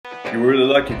You were really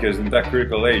lucky because in that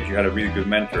critical age you had a really good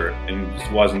mentor and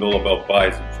it wasn't all about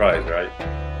buys and tries, right?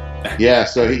 Yeah,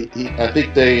 so I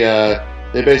think they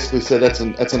basically said that's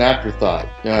an afterthought.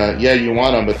 Yeah, you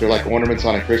want them, but they're like ornaments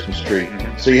on a Christmas tree.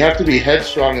 So you have to be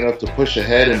headstrong enough to push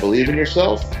ahead and believe in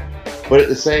yourself, but at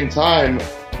the same time,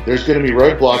 there's going to be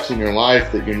roadblocks in your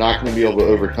life that you're not going to be able to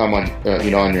overcome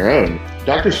on your own.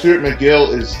 Dr. Stuart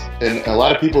McGill is in a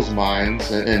lot of people's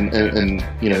minds, and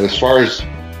as far as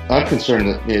I'm concerned,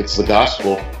 it's the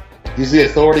gospel. He's the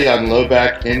authority on low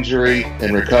back injury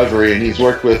and recovery, and he's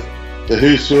worked with the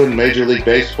who's who in Major League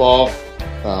Baseball.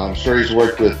 I'm sure he's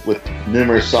worked with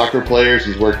numerous soccer players.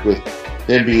 He's worked with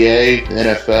the NBA, the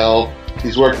NFL.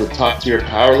 He's worked with top tier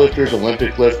powerlifters,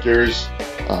 Olympic lifters,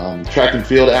 track and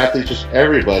field athletes, just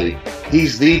everybody.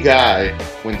 He's the guy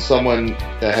when someone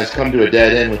has come to a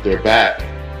dead end with their back.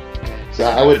 So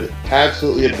I would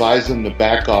absolutely advise them to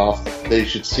back off. They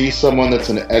should see someone that's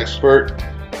an expert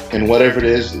in whatever it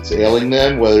is that's ailing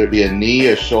them, whether it be a knee,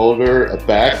 a shoulder, a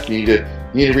back. You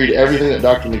need to read everything that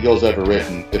Dr. McGill's ever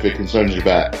written if it concerns your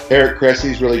back. Eric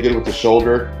Cressy's really good with the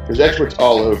shoulder. There's experts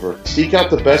all over. Seek out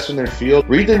the best in their field.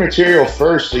 Read their material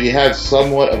first so you have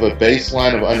somewhat of a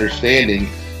baseline of understanding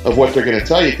of what they're going to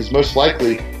tell you, because most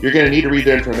likely you're going to need to read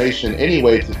their information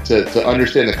anyway to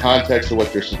understand the context of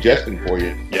what they're suggesting for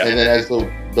you. Yeah. And then as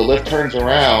the lift turns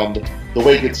around, the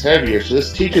weight gets heavier. So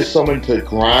this teaches someone to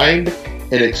grind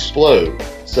and explode.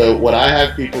 So what I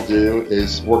have people do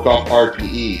is work off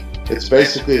RPE. It's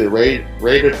basically the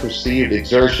rate of perceived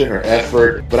exertion or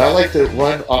effort, but I like to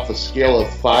run off a scale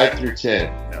of 5 through 10.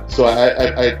 Yeah. So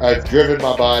I've driven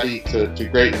my body to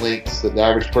great lengths that the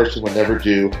average person would never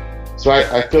do. So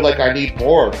I feel like I need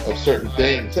more of certain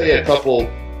things. Say a couple,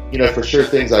 for sure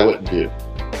things I wouldn't do.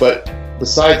 But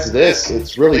besides this,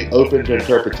 it's really open to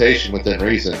interpretation within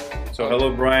reason. So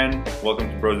hello, Brian. Welcome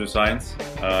to Bros Do Science.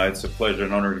 It's a pleasure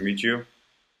and honor to meet you.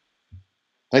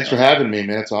 Thanks for having me,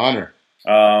 man. It's an honor.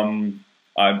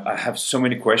 I have so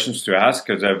many questions to ask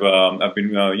because I've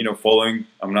been following.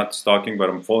 I'm not stalking, but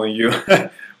I'm following you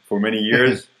for many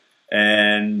years,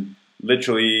 and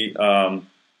literally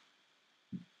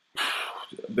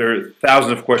there are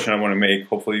thousands of questions I want to make.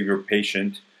 Hopefully, you're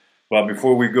patient. But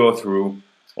before we go through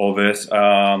all this,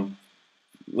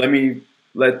 let me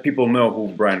let people know who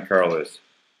Brian Carroll is.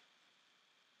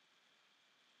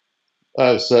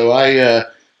 So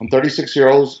I'm 36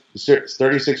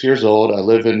 years old. I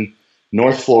live in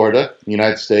North Florida,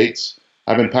 United States.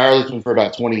 I've been powerlifting for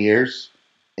about 20 years,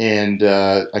 and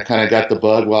I kind of got the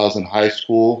bug while I was in high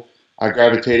school. I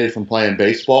gravitated from playing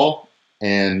baseball,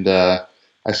 and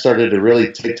I started to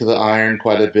really take to the iron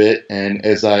quite a bit. And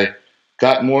as I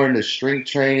got more into strength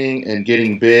training and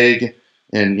getting big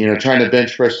and, trying to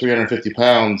bench press 350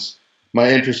 pounds,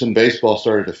 my interest in baseball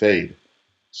started to fade.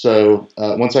 So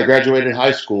once I graduated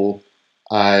high school,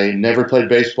 I never played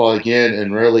baseball again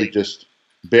and really just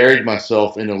buried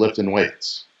myself into lifting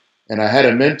weights. And I had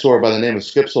a mentor by the name of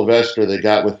Skip Sylvester that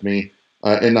got with me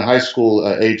in the high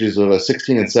school ages of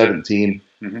 16 and 17.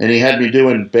 Mm-hmm. And he had me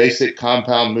doing basic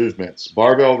compound movements,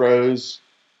 barbell rows,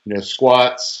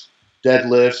 squats,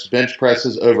 deadlifts, bench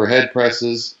presses, overhead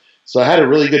presses. So I had a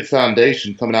really good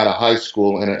foundation coming out of high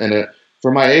school. And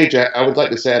for my age, I would like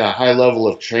to say I had a high level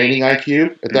of training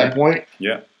IQ at that point.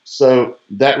 Yeah. So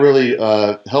that really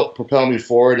helped propel me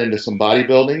forward into some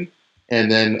bodybuilding. And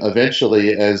then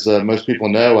eventually, as most people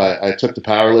know, I took to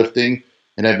powerlifting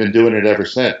and have been doing it ever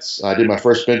since. I did my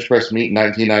first bench press meet in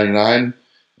 1999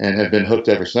 and have been hooked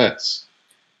ever since.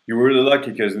 You were really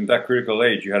lucky because in that critical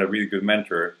age, you had a really good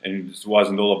mentor and it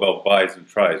wasn't all about buys and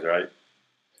tries, right?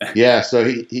 Yeah, so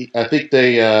I think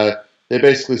they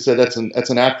basically said that's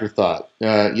an afterthought.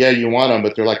 Yeah, you want them,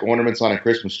 but they're like ornaments on a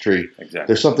Christmas tree. Exactly.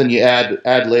 There's something you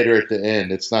add later at the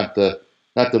end. It's not the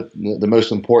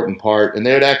most important part. And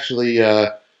they would actually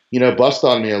bust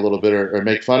on me a little bit or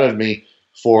make fun of me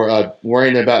for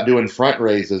worrying about doing front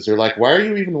raises. They're like, why are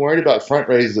you even worried about front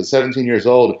raises at 17 years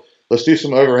old? Let's do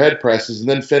some overhead presses and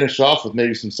then finish off with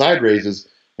maybe some side raises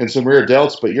and some rear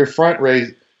delts. But your front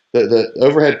raise, the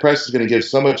overhead press is going to give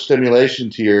so much stimulation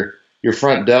to your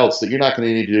front delts that you're not going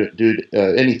to need to do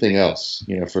anything else,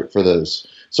 for those.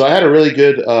 So I had a really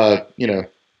good,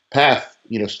 path,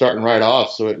 starting right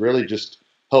off. So it really just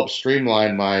helped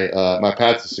streamline my my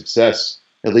path to success,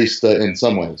 at least in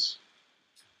some ways.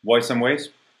 Why some ways?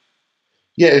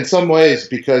 Yeah, in some ways,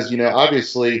 because,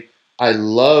 obviously I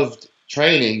loved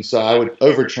training, so I would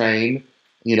overtrain.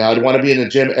 I'd want to be in the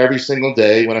gym every single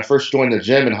day. When I first joined the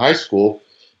gym in high school,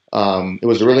 it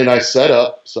was a really nice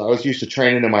setup. So I was used to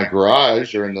training in my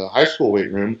garage or in the high school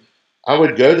weight room. I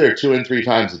would go there 2 and 3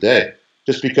 times a day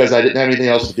just because I didn't have anything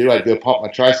else to do. I'd go pump my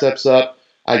triceps up.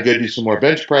 I'd go do some more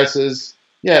bench presses.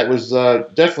 Yeah, it was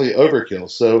definitely overkill.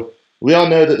 So we all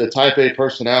know that the type A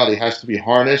personality has to be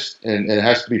harnessed and it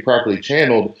has to be properly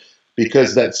channeled,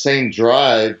 because that same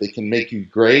drive that can make you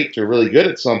great or really good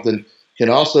at something can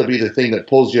also be the thing that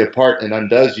pulls you apart and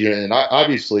undoes you. And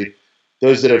obviously,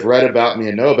 those that have read about me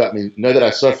and know about me know that I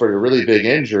suffered a really big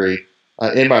injury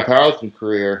in my powerlifting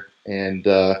career. And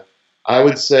I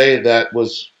would say that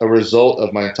was a result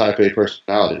of my type A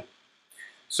personality.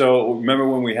 So remember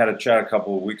when we had a chat a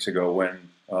couple of weeks ago when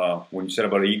you said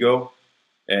about ego,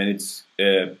 and it's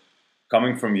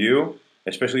coming from you,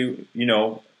 especially,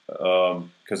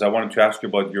 because I wanted to ask you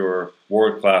about your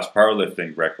world-class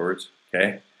powerlifting records.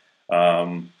 Okay,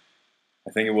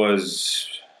 I think it was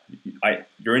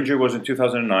your injury was in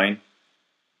 2009,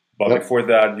 but Yep. before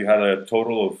that you had a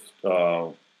total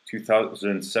of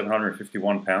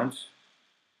 2,751 pounds.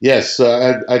 Yes,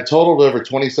 I totaled over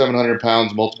 2,700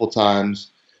 pounds multiple times.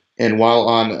 And while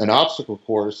on an obstacle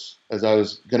course, as I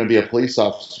was going to be a police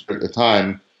officer at the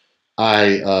time,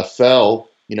 I fell.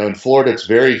 In Florida, it's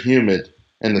very humid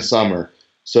in the summer.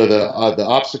 So the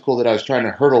obstacle that I was trying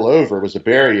to hurdle over was a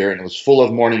barrier, and it was full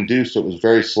of morning dew, so it was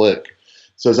very slick.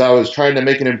 So as I was trying to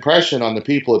make an impression on the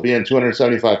people at being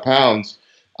 275 pounds,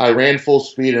 I ran full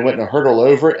speed and went to hurdle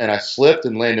over, and I slipped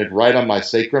and landed right on my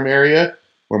sacrum area,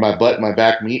 where my butt and my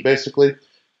back meet, basically.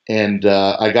 And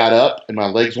I got up, and my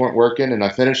legs weren't working, and I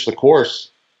finished the course.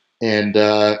 And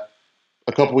a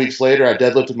couple weeks later, I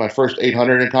deadlifted my first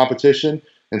 800 in competition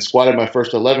and squatted my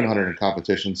first 1,100 in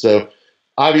competition. So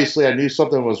obviously, I knew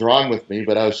something was wrong with me,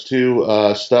 but I was too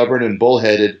stubborn and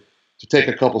bullheaded to take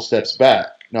a couple steps back.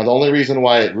 Now, the only reason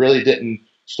why it really didn't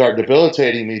start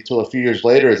debilitating me till a few years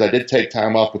later is I did take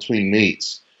time off between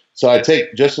meets. So I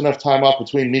take just enough time off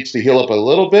between meets to heal up a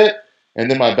little bit, and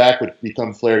then my back would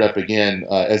become flared up again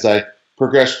as I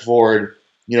progressed forward.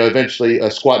 Eventually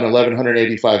squatting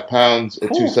 1,185 pounds at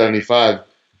 275,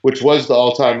 which was the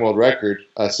all-time world record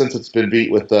since it's been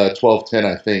beat with 1210,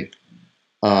 I think.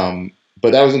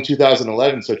 But that was in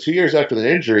 2011. So 2 years after the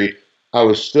injury, I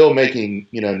was still making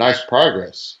nice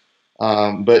progress.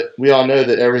 But we all know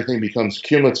that everything becomes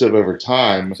cumulative over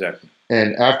time. Exactly.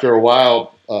 And after a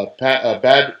while,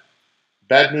 bad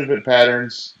movement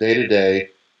patterns day to day,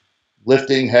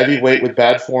 lifting heavy weight with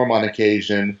bad form on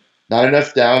occasion, not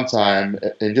enough downtime,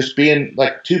 and just being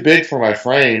like too big for my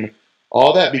frame,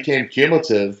 all that became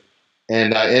cumulative.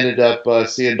 And I ended up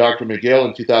seeing Dr. McGill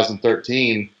in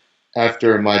 2013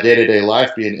 after my day-to-day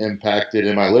life being impacted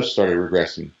and my lift started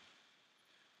regressing.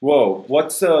 Whoa,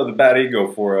 what's the bad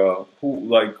ego for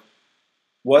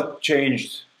what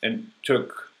changed and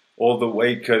took all the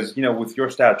way? Because, with your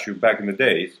statue back in the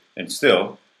days, and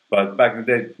still, but back in the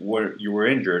day where you were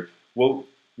injured,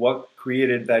 what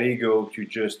created that ego to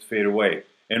just fade away?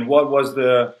 And what was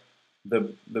the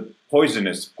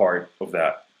poisonous part of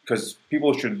that? Because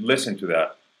people should listen to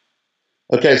that.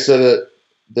 Okay, so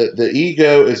the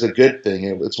ego is a good thing.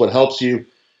 It's what helps you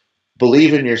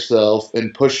believe in yourself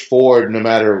and push forward no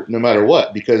matter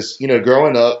what. Because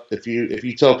growing up, if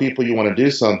you tell people you want to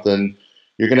do something,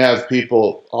 you're going to have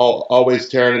people always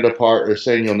tearing it apart or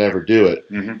saying you'll never do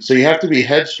it. Mm-hmm. So you have to be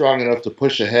headstrong enough to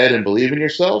push ahead and believe in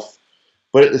yourself.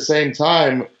 But at the same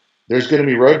time, there's going to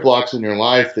be roadblocks in your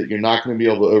life that you're not going to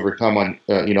be able to overcome on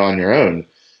your own.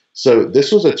 So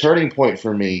this was a turning point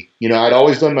for me. I'd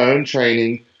always done my own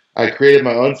training. I created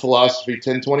my own philosophy,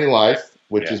 10/20 Life,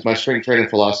 which is my strength training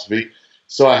philosophy.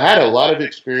 So I had a lot of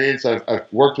experience. I've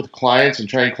worked with clients and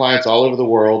trained clients all over the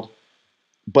world.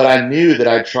 But I knew that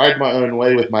I tried my own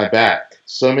way with my back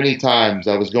so many times.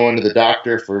 I was going to the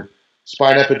doctor for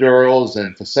spine epidurals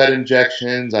and facet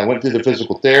injections. I went through the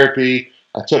physical therapy.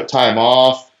 I took time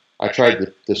off. I tried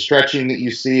the stretching that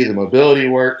you see, the mobility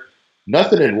work.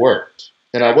 Nothing had worked.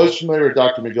 And I was familiar with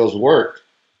Dr. McGill's work.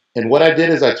 And what I did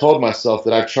is I told myself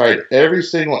that I've tried every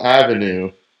single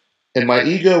avenue, and my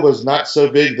ego was not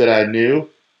so big that I knew.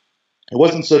 It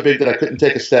wasn't so big that I couldn't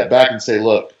take a step back and say,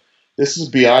 look, this is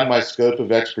beyond my scope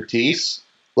of expertise.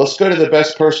 Let's go to the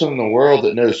best person in the world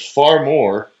that knows far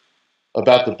more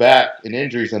about the back and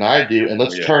injuries than I do, and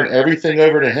let's turn everything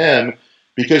over to him,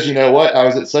 because you know what? I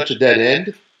was at such a dead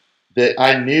end that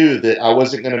I knew that I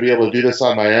wasn't going to be able to do this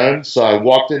on my own. So I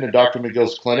walked into Dr.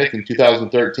 McGill's clinic in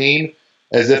 2013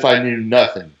 as if I knew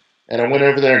nothing. And I went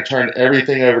over there and turned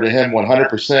everything over to him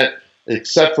 100%,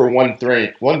 except for one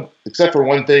thing.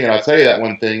 And I'll tell you that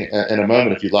one thing in a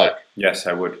moment if you'd like. Yes,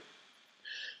 I would.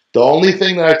 The only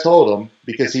thing that I told him,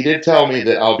 because he did tell me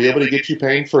that I'll be able to get you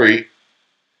pain-free,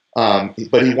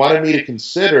 but he wanted me to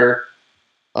consider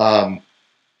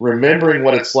remembering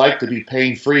what it's like to be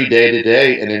pain-free day to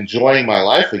day and enjoying my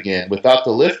life again without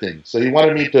the lifting. So he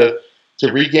wanted me to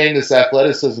to regain this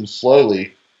athleticism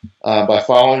slowly by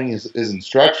following his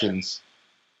instructions.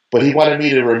 But he wanted me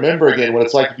to remember again what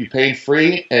it's like to be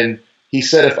pain-free. And he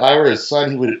said if I were his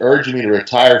son, he would urge me to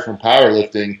retire from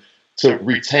powerlifting to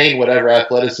retain whatever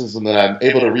athleticism that I'm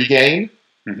able to regain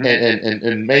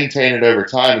and maintain it over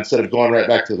time instead of going right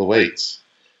back to the weights.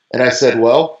 And I said,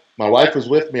 well, my wife was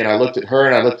with me, and I looked at her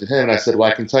and I looked at him, and I said, well,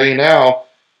 I can tell you now,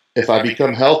 if I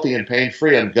become healthy and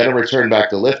pain-free, I'm going to return back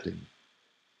to lifting.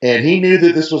 And he knew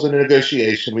that this was a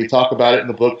negotiation. We talk about it in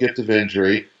the book, Gift of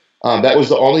Injury. That was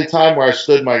the only time where I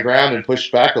stood my ground and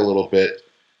pushed back a little bit.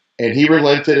 And he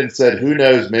relented and said, who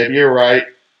knows, maybe you're right.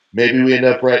 Maybe we end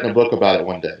up writing a book about it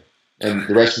one day. And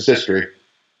the rest is history.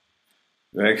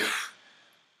 Like,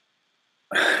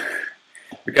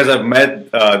 because I've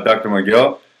met Dr.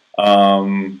 McGill.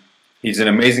 He's an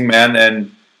amazing man.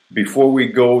 And before we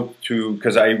go to,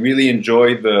 because I really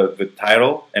enjoyed the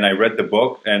title, and I read the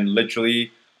book, and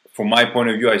literally, from my point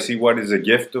of view, I see what is a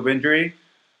gift of injury.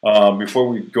 Before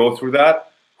we go through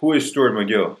that, who is Stuart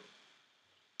McGill?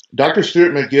 Dr.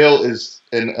 Stuart McGill is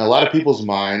in a lot of people's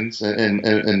minds,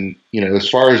 and you know, as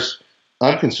far as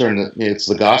I'm concerned, it's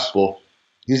the gospel.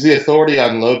 He's the authority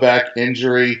on low back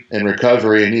injury and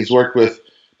recovery, and he's worked with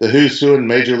the who's who in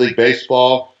Major League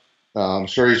Baseball. I'm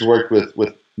sure he's worked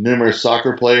with numerous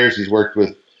soccer players. He's worked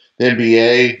with the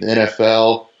NBA, the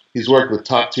NFL. He's worked with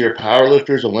top-tier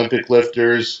powerlifters, Olympic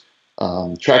lifters,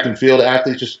 track and field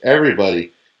athletes, just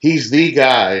everybody. He's the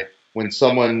guy when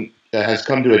someone has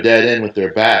come to a dead end with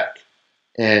their back,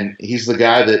 and he's the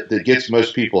guy that gets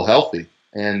most people healthy.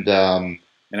 And an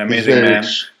amazing man,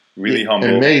 really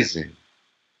humble.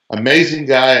 Amazing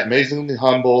guy, amazingly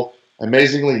humble,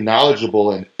 amazingly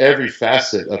knowledgeable in every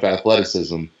facet of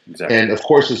athleticism. Exactly. And, of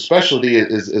course, his specialty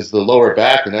is the lower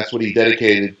back, and that's what he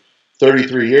dedicated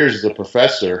 33 years as a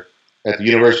professor at the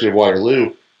University of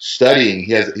Waterloo studying.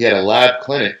 He had a lab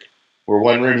clinic where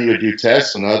one room he would do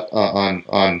tests on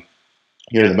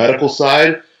the medical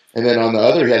side, and then on the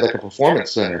other he had like a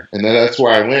performance center. And then that's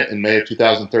where I went in May of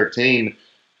 2013,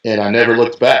 and I never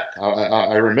looked back.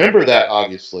 I remember that,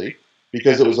 obviously,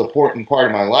 because it was an important part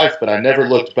of my life, but I never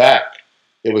looked back.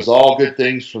 It was all good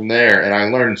things from there, and I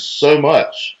learned so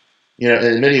much. You know,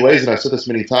 in many ways, and I've said this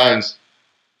many times,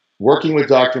 working with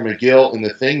Dr. McGill and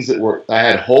the things that were, I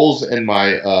had holes in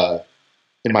my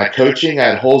coaching, I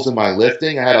had holes in my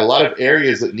lifting, I had a lot of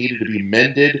areas that needed to be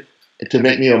mended to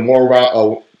make me a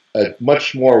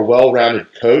much more well-rounded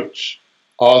coach,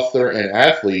 author, and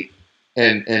athlete.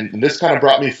 And this kind of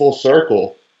brought me full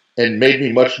circle and made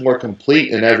me much more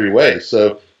complete in every way.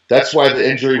 So that's why the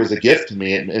injury was a gift to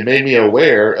me. It made me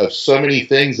aware of so many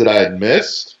things that I had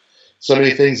missed, so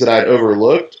many things that I'd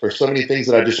overlooked, or so many things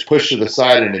that I just pushed to the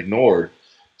side and ignored.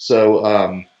 So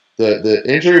the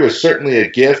injury was certainly a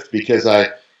gift because I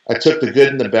took the good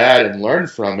and the bad and learned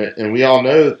from it. And we all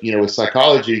know, you know, with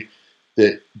psychology,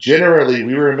 that generally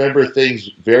we remember things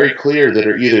very clear that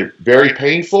are either very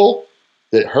painful,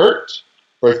 that hurt,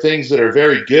 or things that are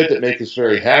very good that make us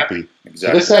very happy. Exactly.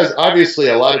 So this has obviously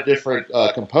a lot of different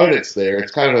components there.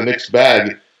 It's kind of a mixed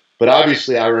bag, but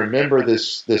obviously I remember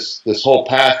this whole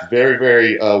path very,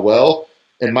 very well.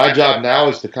 And my job now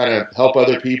is to kind of help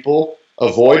other people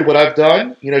avoid what I've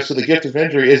done. You know, so the gift of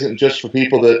injury isn't just for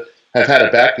people that have had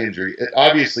a back injury. It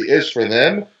obviously is for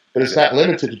them, but it's not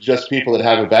limited to just people that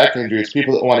have a back injury. It's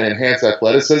people that want to enhance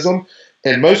athleticism.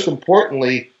 And most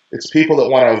importantly, it's people that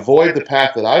want to avoid the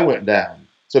path that I went down.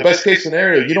 So best case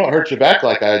scenario, you don't hurt your back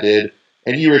like I did,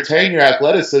 and you retain your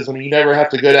athleticism, and you never have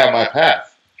to go down my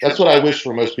path. That's what I wish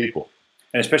for most people.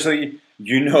 And especially,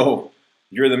 you know,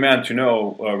 you're the man to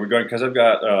know regarding, because I've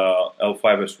got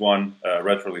L5S1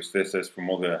 retrolesthesis from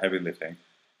all the heavy lifting,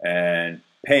 and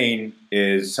pain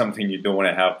is something you don't want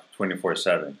to have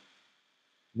 24/7.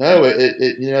 No,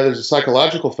 you know, there's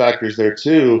psychological factors there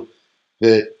too.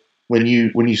 That when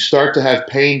you start to have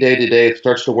pain day to day, it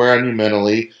starts to wear on you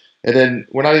mentally. And then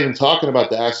we're not even talking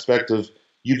about the aspect of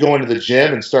you going to the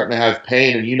gym and starting to have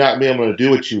pain and you not being able to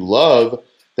do what you love.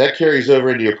 That carries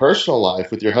over into your personal life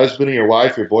with your husband or your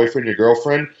wife, your boyfriend, your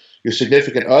girlfriend, your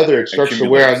significant other. It starts to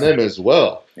wear on them as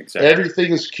well. Exactly.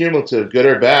 Everything is cumulative, good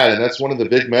or bad. And that's one of the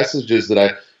big messages that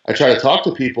I try to talk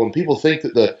to people. And people think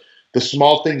that the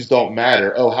small things don't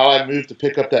matter. Oh, how I moved to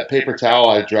pick up that paper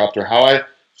towel I dropped, or how I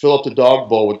fill up the dog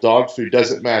bowl with dog food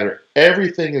doesn't matter.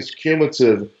 Everything is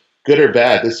cumulative, good or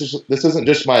bad. This isn't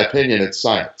just my opinion; it's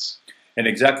science. And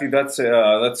exactly, that's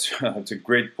a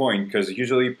great point, because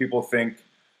usually people think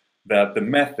that the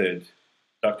method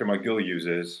Dr. McGill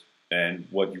uses, and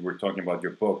what you were talking about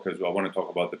your book, because I want to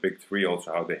talk about the big three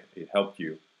also, how it helped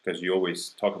you, because you always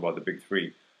talk about the big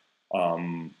three,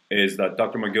 is that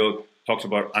Dr. McGill talks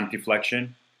about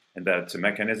anti-flexion, and that it's a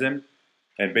mechanism.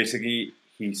 And basically,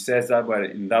 he says that, but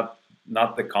in that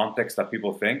not the context that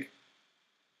people think.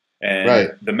 And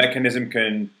Right. the mechanism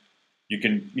you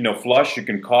can flush, you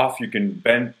can cough, you can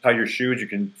bend, tie your shoes, you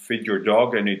can feed your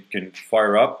dog, and it can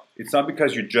fire up. It's not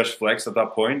because you just flex at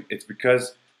that point. It's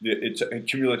because it's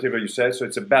cumulative, as you said. So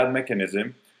it's a bad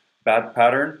mechanism, bad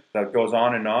pattern that goes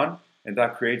on, and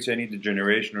that creates any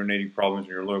degeneration or any problems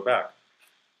in your lower back.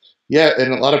 Yeah,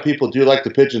 and a lot of people do like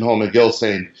to pigeonhole McGill,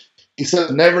 saying he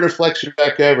says never to flex your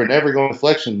back ever, never go into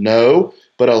flexion. No,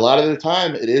 but a lot of the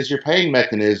time it is your pain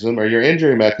mechanism or your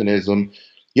injury mechanism.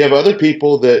 You have other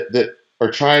people that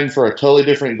are trying for a totally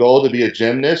different goal, to be a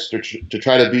gymnast or to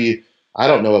try to be, I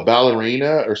don't know, a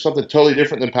ballerina or something totally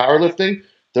different than powerlifting.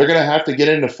 They're going to have to get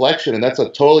into flexion, and that's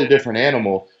a totally different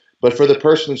animal. But for the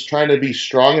person that's trying to be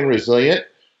strong and resilient,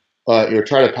 or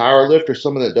try to power lift, or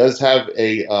someone that does have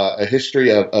a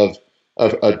history of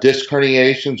disc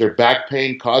herniations or back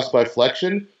pain caused by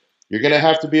flexion, you're going to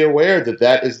have to be aware that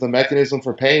that is the mechanism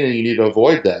for pain, and you need to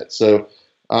avoid that. So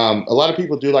a lot of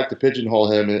people do like to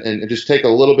pigeonhole him and just take a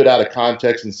little bit out of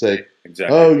context and say,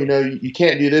 Exactly. oh, you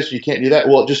can't do this, you can't do that.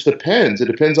 Well, it just depends. It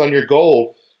depends on your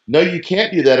goal. No, you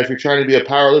can't do that if you're trying to be a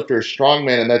power lifter or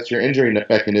strongman and that's your injury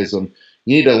mechanism.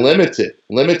 You need to limit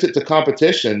it to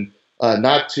competition,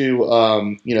 not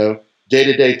to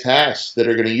day-to-day tasks that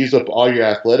are going to use up all your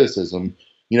athleticism.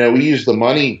 We use the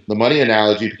money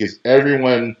analogy because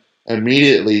everyone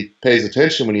immediately pays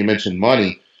attention when you mention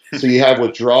money. So you have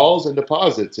withdrawals and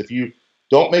deposits. If you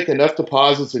don't make enough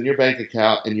deposits in your bank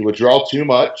account and you withdraw too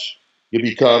much, you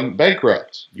become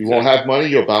bankrupt. You won't have money.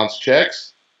 You'll bounce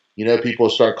checks. People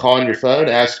start calling your phone,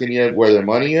 asking you where their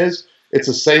money is. It's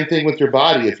the same thing with your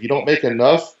body. If you don't make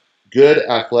enough good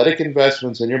athletic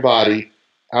investments in your body,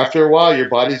 after a while, your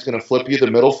body's going to flip you the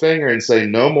middle finger and say,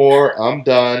 no more, I'm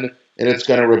done, and it's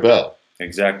going to rebel.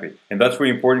 Exactly. And that's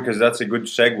really important because that's a good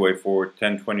segue for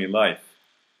 1020 Life.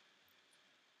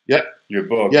 Yep. Your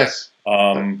book. Yes.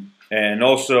 And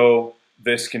also,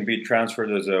 this can be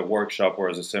transferred as a workshop or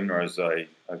as a seminar, as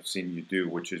I've seen you do,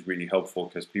 which is really helpful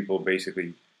because people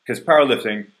because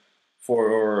powerlifting,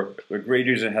 for a great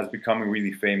reason, has become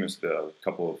really famous the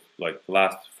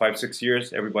last 5-6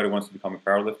 years. Everybody wants to become a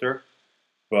powerlifter.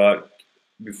 But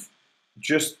if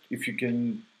you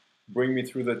can bring me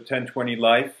through the 1020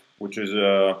 Life, which is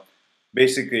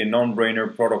basically a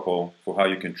non-brainer protocol for how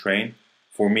you can train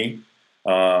for me.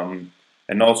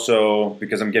 And also,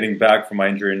 because I'm getting back from my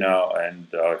injury now and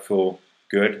I feel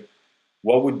good,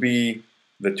 what would be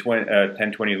the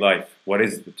 1020 Life? What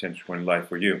is the 1020 Life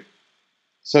for you?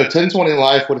 So 1020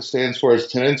 Life, what it stands for is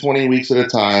 10 and 20 weeks at a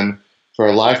time for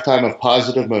a lifetime of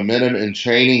positive momentum in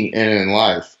training and in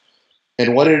life.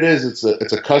 And what it is,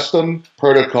 it's a custom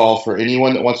protocol for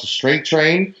anyone that wants to strength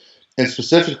train, and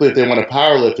specifically if they want to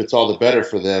power lift, it's all the better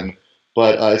for them.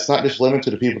 But it's not just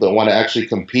limited to people that want to actually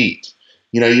compete.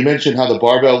 You mentioned how the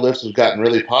barbell lifts have gotten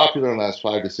really popular in the last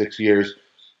 5 to 6 years,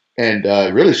 and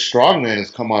really strongman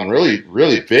has come on really,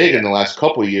 really big in the last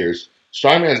couple of years.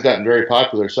 Strongman's gotten very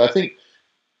popular. So I think,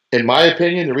 in my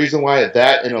opinion, the reason why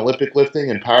that and Olympic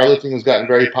lifting and powerlifting has gotten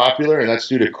very popular, and that's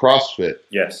due to CrossFit.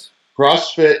 Yes.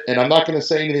 CrossFit, and I'm not going to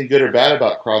say anything good or bad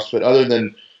about CrossFit other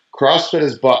than CrossFit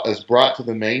has brought to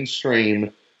the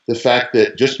mainstream the fact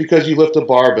that just because you lift a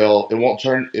barbell,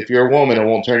 if you're a woman, it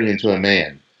won't turn you into a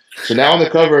man. So now on the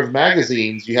cover of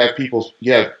magazines, you have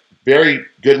very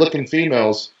good-looking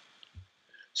females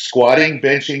squatting,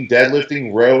 benching,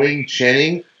 deadlifting, rowing,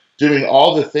 chinning, doing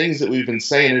all the things that we've been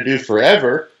saying to do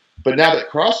forever. But now that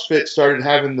CrossFit started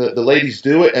having the ladies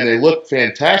do it and they look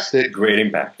fantastic. Great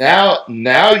impact.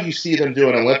 Now you see them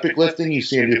doing Olympic lifting, you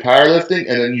see them do powerlifting,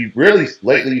 and then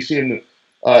lately you see them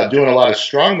doing a lot of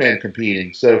strongman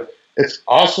competing. So it's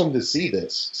awesome to see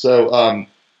this. So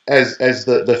as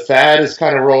the fad is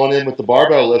kind of rolling in with the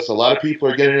barbell lifts, a lot of people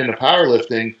are getting into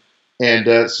powerlifting.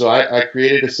 And so I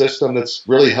created a system that's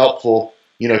really helpful,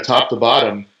 top to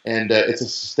bottom. And it's a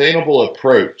sustainable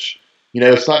approach.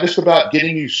 It's not just about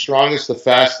getting you strongest the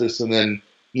fastest and then,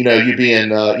 you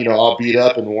being, all beat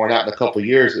up and worn out in a couple of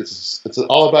years. It's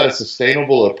all about a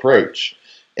sustainable approach.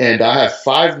 And I have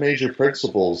 5 major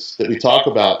principles that we talk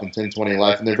about in 1020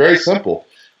 Life, and they're very simple.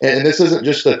 And this isn't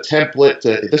just a template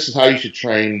this is how you should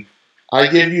train. I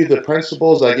give you the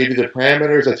principles. I give you the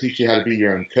parameters. I teach you how to be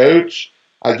your own coach.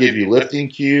 I give you lifting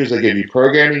cues. I give you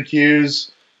programming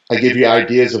cues. I give you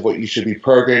ideas of what you should be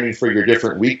programming for your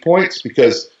different weak points,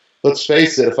 because let's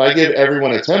face it, if I give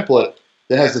everyone a template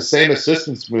that has the same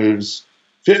assistance moves,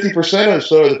 50% or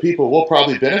so of the people will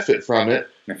probably benefit from it,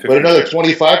 but another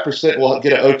 25% will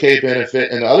get an okay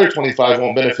benefit, and the other 25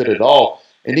 won't benefit at all.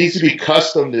 It needs to be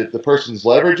custom to the person's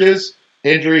leverages,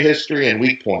 injury history, and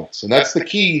weak points. And that's the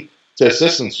key to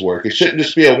assistance work. It shouldn't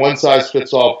just be a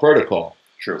one-size-fits-all protocol.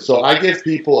 True. So I give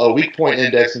people a weak point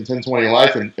index in 1020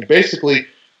 Life and basically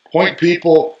point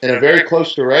people in a very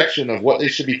close direction of what they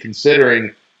should be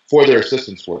considering for their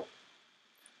assistance work.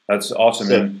 That's awesome.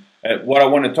 So, and what I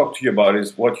want to talk to you about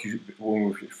is what you, when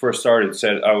we first started,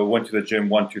 said I went to the gym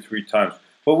 1, 2, 3 times.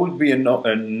 What would be a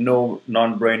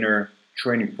non-brainer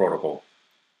training protocol?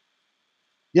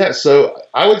 Yeah, so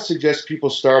I would suggest people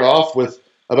start off with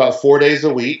about 4 days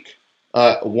a week.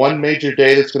 One major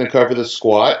day that's going to cover the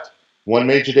squat. One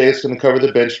major day that's going to cover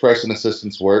the bench press and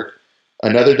assistance work.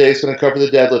 Another day is going to cover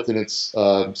the deadlift and its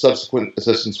subsequent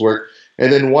assistance work.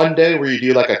 And then one day where you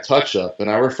do like a touch-up, and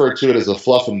I refer to it as a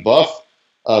fluff and buff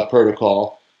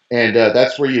protocol. And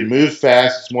that's where you move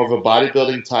fast. It's more of a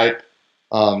bodybuilding type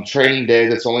training day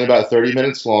that's only about 30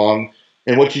 minutes long.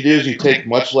 And what you do is you take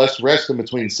much less rest in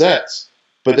between sets.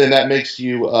 But then that makes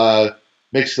you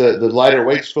makes the lighter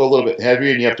weights feel a little bit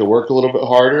heavier, and you have to work a little bit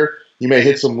harder. You may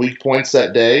hit some weak points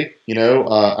that day. You know,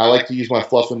 I like to use my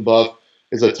fluff and buff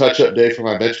as a touch-up day for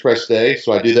my bench press day.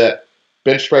 So I do that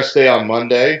bench press day on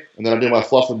Monday, and then I do my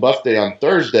fluff and buff day on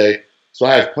Thursday. So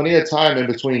I have plenty of time in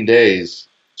between days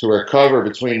to recover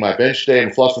between my bench day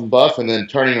and fluff and buff, and then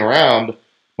turning around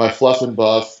my fluff and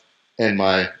buff and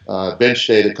my bench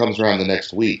day that comes around the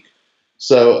next week.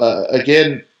 So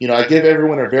again, you know, I give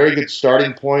everyone a very good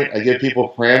starting point. I give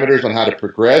people parameters on how to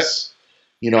progress.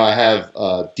 You know, I have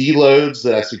deloads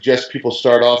that I suggest people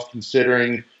start off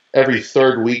considering every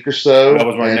third week or so. That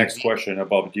was my next question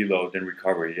about deload and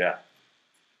recovery. Yeah.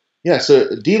 Yeah. So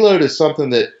deload is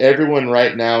something that everyone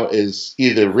right now is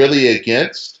either really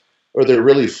against or they're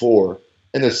really for.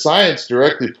 And the science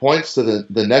directly points to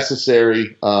the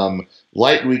necessary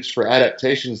light weeks for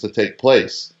adaptations to take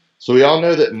place. So we all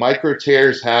know that micro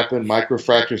tears happen, micro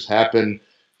fractures happen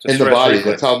in the body.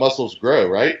 That's how muscles grow,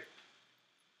 right?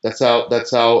 That's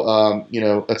how you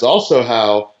know, that's also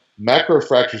how macro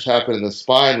fractures happen in the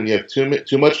spine. When you have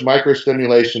too much micro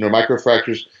stimulation or micro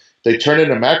fractures, they turn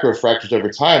into macro fractures over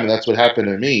time, and that's what happened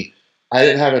to me. I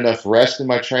didn't have enough rest in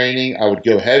my training. I would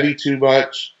go heavy too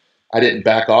much. I didn't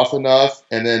back off enough,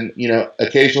 and then, you know,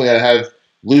 occasionally I'd have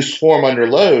loose form under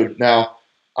load. Now,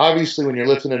 obviously, when you're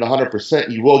lifting at 100%,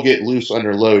 you will get loose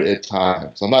under load at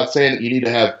times. I'm not saying that you need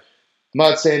to have. I'm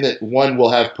not saying that one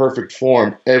will have perfect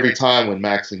form every time when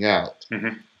maxing out.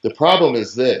 Mm-hmm. The problem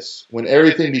is this: when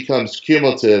everything becomes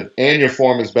cumulative and your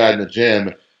form is bad in the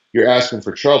gym, you're asking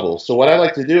for trouble. So what I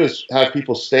like to do is have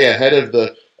people stay ahead of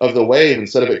the wave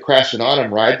instead of it crashing on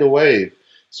them. Ride the wave.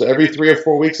 So every 3 or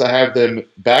 4 weeks, I have them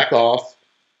back off,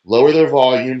 lower their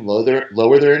volume,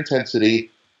 lower their intensity,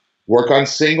 work on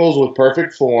singles with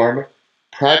perfect form,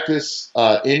 practice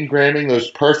ingramming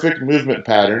those perfect movement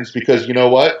patterns, because you know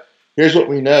what? Here's what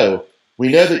we know. We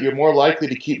know that you're more likely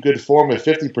to keep good form at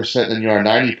 50% than you are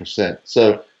 90%.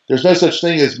 So there's no such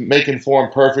thing as making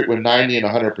form perfect with 90 and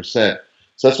 100%.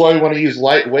 So that's why we want to use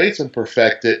light weights and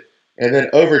perfect it. And then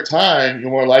over time,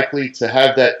 you're more likely to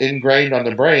have that ingrained on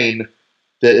the brain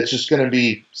that it's just going to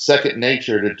be second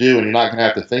nature to do, and you're not going to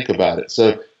have to think about it.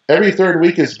 So every third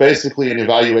week is basically an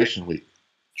evaluation week.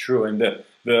 True, and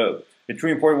it's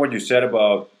really important what you said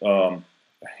about.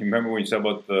 Remember when you said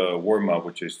about the warm up,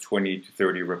 which is 20 to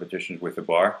 30 repetitions with a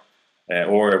bar,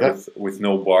 or yep, with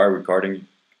no bar, regarding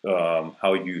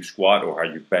how you squat or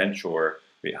how you bench or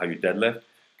how you deadlift,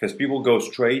 because people go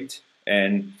straight.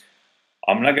 And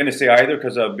I'm not going to say either,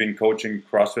 because I've been coaching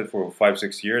CrossFit for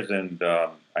 5-6 years, and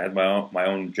I had my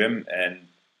own gym, and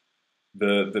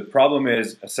the problem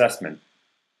is assessment.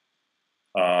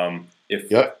 If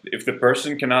the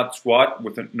person cannot squat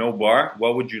with no bar,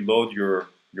 why would you load your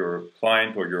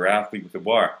client or your athlete with a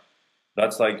bar?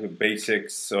 That's like the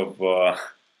basics of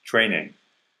training.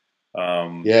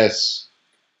 Yes,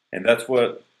 and that's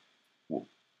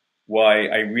why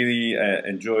I really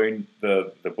enjoyed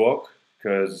the book,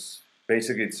 because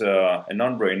basically it's a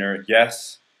non-brainer.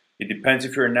 Yes, it depends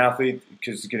if you're an athlete,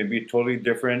 because it's going to be totally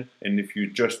different, and if you're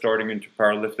just starting into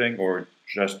powerlifting or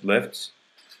just lifts.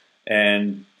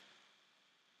 And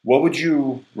what would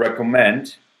you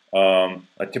recommend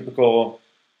a typical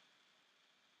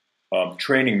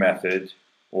training method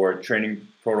or training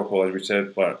protocol, as we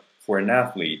said, but for an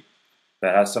athlete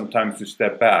that has sometimes to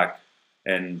step back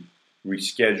and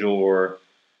reschedule, or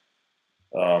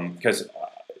because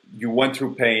you went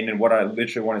through pain, and what I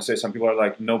literally want to say, some people are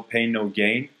like, no pain, no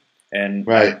gain, and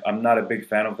right. I'm not a big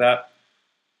fan of that.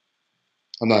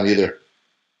 I'm not either.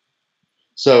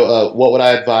 So what would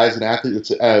I advise an athlete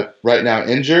that's right now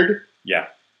injured? Yeah.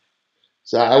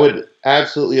 So I would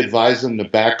absolutely advise them to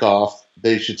back off.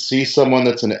 They should see someone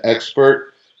that's an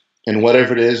expert and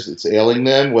whatever it is that's ailing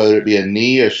them, whether it be a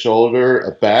knee, a shoulder,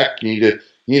 a back, you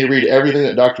need to read everything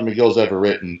that Dr. McGill's ever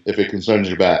written if it concerns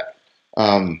your back.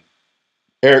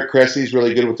 Eric Cressy's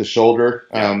really good with the shoulder.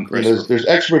 There's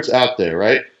experts out there,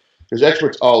 right? There's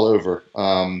experts all over.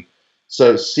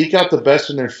 So seek out the best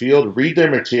in their field, read their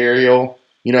material.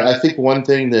 I think one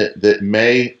thing that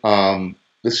may,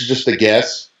 this is just a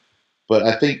guess, but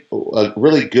I think a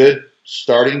really good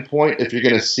starting point, if you're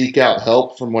going to seek out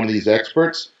help from one of these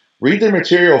experts, read their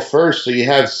material first so you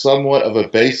have somewhat of a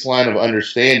baseline of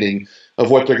understanding of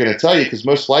what they're going to tell you, because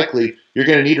most likely you're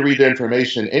going to need to read their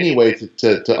information anyway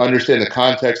to understand the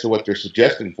context of what they're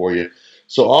suggesting for you.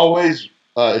 So always,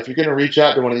 if you're going to reach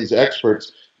out to one of these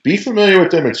experts, be familiar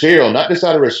with their material, not just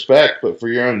out of respect, but for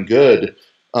your own good,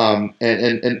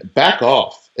 and back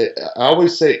off. I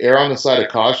always say err on the side of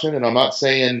caution, and I'm not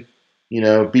saying,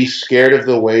 be scared of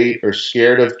the weight or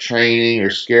scared of training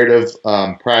or scared of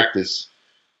practice.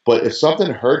 But if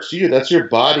something hurts you, that's your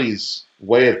body's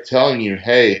way of telling you,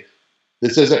 hey,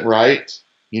 this isn't right.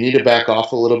 You need to back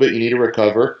off a little bit. You need to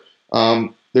recover.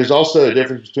 There's also a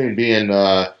difference between being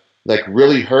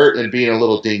really hurt and being a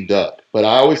little dinged up. But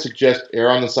I always suggest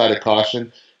err on the side of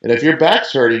caution. And if your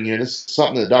back's hurting you, and this is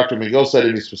something that Dr. McGill said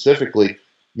to me specifically,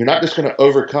 you're not just going to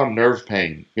overcome nerve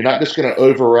pain. You're not just going to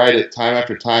override it time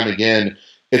after time again.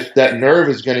 If that nerve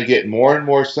is going to get more and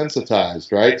more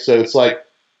sensitized, right? So it's like,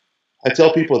 I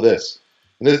tell people this,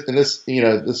 and this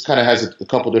this kind of has a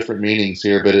couple different meanings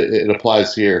here, but it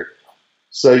applies here.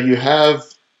 So you have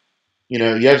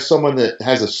someone that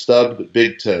has a stubbed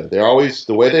big toe. They're always,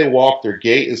 the way they walk, their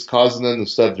gait is causing them to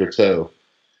stub their toe.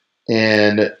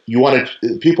 And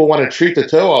people want to treat the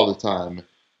toe all the time.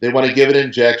 They want to give it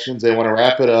injections. They want to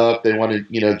wrap it up. They want to,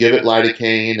 give it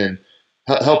lidocaine and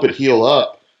help it heal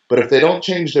up. But if they don't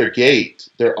change their gait,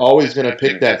 they're always going to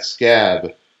pick that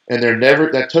scab, and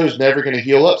that toe's never going to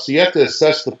heal up. So you have to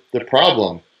assess the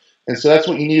problem. And so that's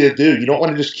what you need to do. You don't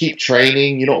want to just keep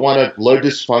training. You don't want to low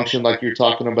dysfunction like you're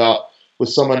talking about with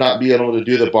someone not being able to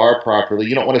do the bar properly.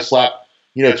 You don't want to slap,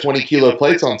 20-kilo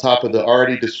plates on top of the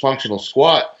already dysfunctional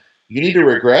squat. You need to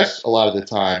regress a lot of the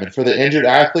time. And for the injured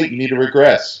athlete, you need to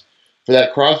regress. For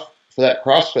that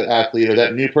CrossFit athlete or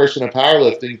that new person in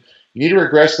powerlifting, you need to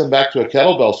regress them back to a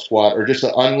kettlebell squat or just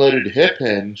an unloaded hip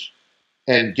hinge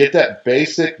and get that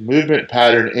basic movement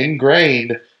pattern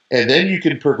ingrained, and then you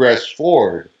can progress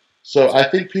forward. So I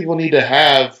think people need to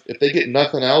have, if they get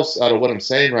nothing else out of what I'm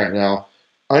saying right now,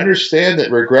 understand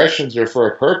that regressions are for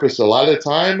a purpose. A lot of the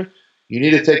time, you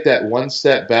need to take that one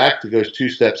step back to go 2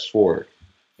 steps forward.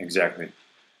 Exactly.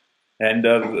 And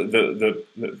the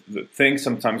thing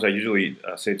sometimes I usually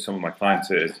say to some of my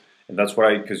clients is, and that's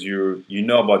why, because you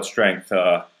know about strength,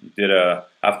 you did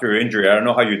after your injury, I don't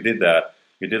know how you did that.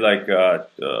 You did like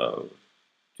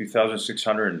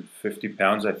 2,650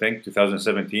 pounds, I think,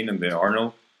 2017 in the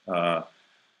Arnold,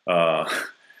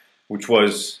 which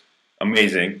was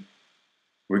amazing.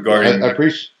 I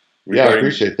appreciate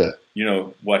that.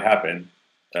 What happened,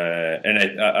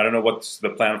 and I don't know what's the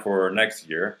plan for next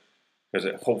year, because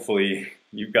hopefully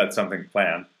you've got something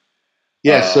planned.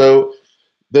 Yeah. So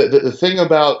the thing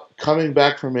about coming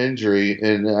back from injury,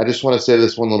 and I just want to say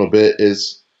this one little bit,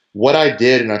 is what I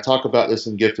did, and I talk about this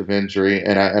in Gift of Injury,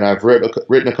 and I've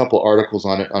written a couple articles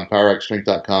on it on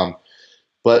PowerXStrength.com.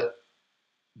 But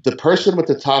the person with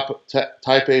the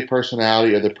type A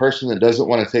personality, or the person that doesn't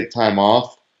want to take time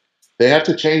off, they have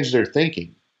to change their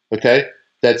thinking. Okay,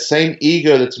 that same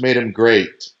ego that's made them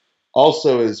great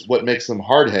also is what makes them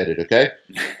hard-headed. Okay,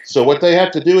 so what they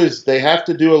have to do is they have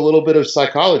to do a little bit of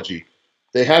psychology.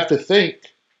 They have to think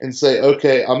and say,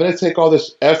 okay, I'm going to take all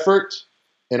this effort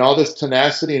and all this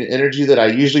tenacity and energy that I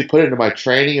usually put into my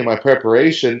training and my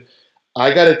preparation.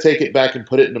 I got to take it back and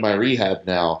put it into my rehab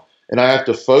now. And I have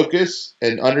to focus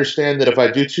and understand that if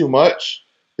I do too much,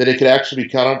 then it could actually be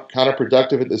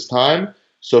counterproductive at this time.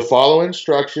 So follow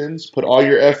instructions, put all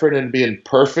your effort in being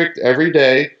perfect every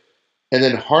day, and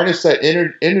then harness that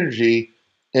energy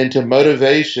into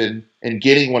motivation and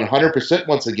getting 100%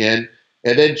 once again,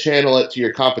 and then channel it to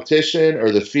your competition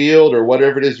or the field or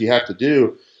whatever it is you have to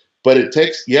do. But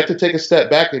you have to take a step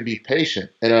back and be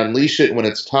patient and unleash it when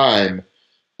it's time.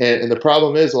 And the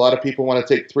problem is, a lot of people want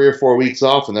to take 3 or 4 weeks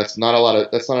off, and that's not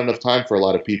enough time for a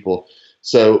lot of people.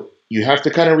 So you have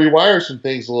to kind of rewire some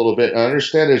things a little bit and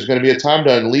understand there's going to be a time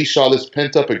to unleash all this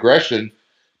pent-up aggression.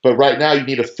 But right now you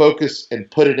need to focus and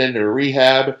put it into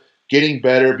rehab, getting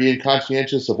better, being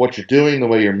conscientious of what you're doing, the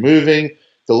way you're moving,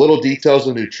 the little details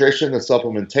of nutrition, the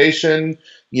supplementation.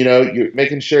 You're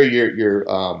making sure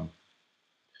you're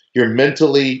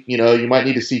mentally, you might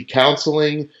need to seek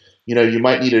counseling. You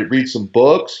might need to read some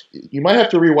books. You might have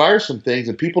to rewire some things,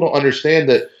 and people don't understand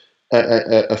that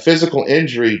a physical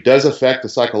injury does affect the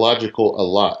psychological a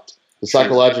lot, the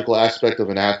psychological aspect of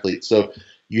an athlete. So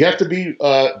you have to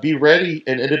be ready,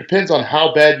 and it depends on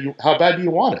how bad do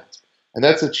you want it. And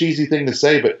that's a cheesy thing to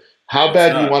say, but how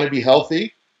bad do you want to be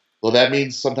healthy? Well, that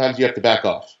means sometimes you have to back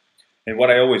off. And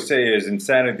what I always say is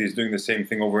insanity is doing the same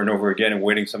thing over and over again and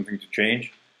waiting something to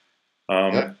change.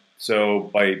 Yep. So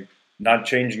by not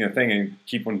changing a thing and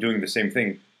keep on doing the same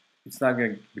thing, it's not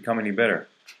going to become any better.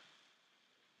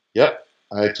 Yep,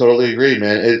 I totally agree,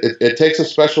 man. It takes a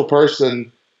special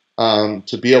person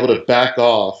to be able to back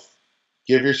off,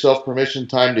 give yourself permission,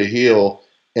 time to heal,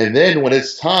 and then when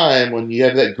it's time, when you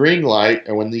have that green light,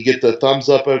 and when you get the thumbs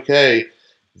up, okay,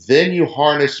 then you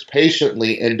harness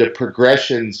patiently into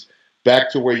progressions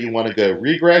back to where you want to go,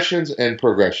 regressions and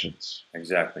progressions.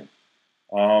 Exactly.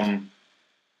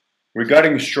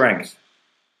 Regarding strength,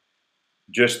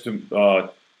 just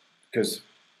because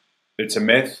it's a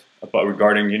myth about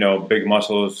regarding, big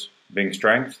muscles being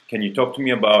strength. Can you talk to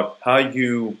me about how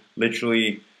you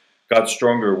literally got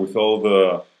stronger with all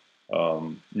the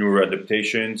neuro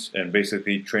adaptations and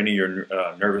basically training your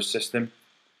nervous system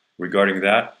regarding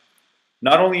that?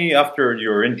 Not only after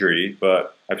your injury,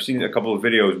 but I've seen a couple of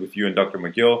videos with you and Dr.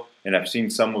 McGill, and I've seen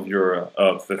some of your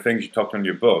the things you talked on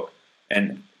your book.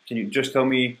 And can you just tell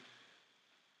me,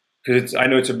 because I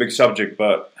know it's a big subject,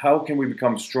 but how can we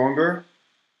become stronger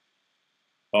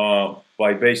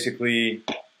by basically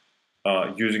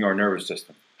using our nervous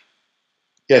system?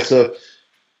 Yeah, so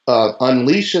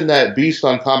unleashing that beast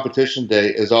on competition day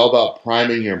is all about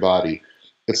priming your body.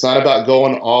 It's not about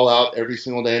going all out every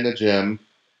single day in the gym.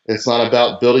 It's not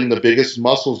about building the biggest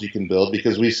muscles you can build,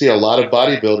 because we see a lot of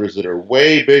bodybuilders that are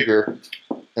way bigger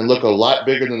and look a lot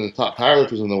bigger than the top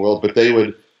powerlifters in the world, but they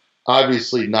would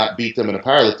obviously not beat them in a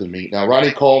powerlifting meet. Now,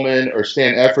 Ronnie Coleman or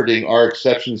Stan Efferding are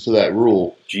exceptions to that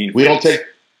rule. We don't take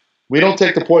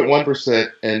the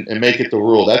 0.1% and make it the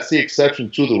rule. That's the exception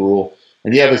to the rule,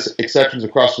 and you have exceptions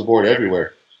across the board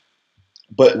everywhere.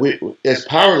 But as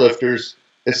powerlifters,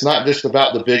 it's not just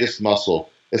about the biggest muscle.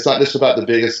 It's not just about the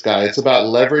biggest guy. It's about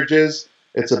leverages.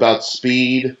 It's about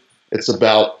speed. It's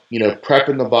about,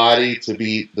 prepping the body to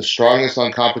be the strongest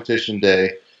on competition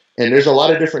day. And there's a lot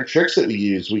of different tricks that we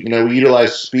use. We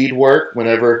utilize speed work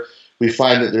whenever we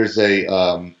find that there's a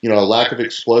lack of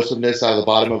explosiveness out of the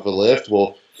bottom of a lift.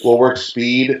 We'll work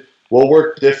speed. We'll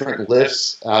work different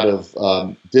lifts out of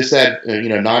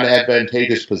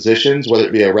non-advantageous positions, whether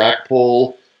it be a rack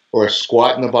pull or a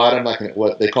squat in the bottom, like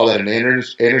what they call that an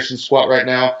Anderson squat right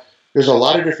now. There's a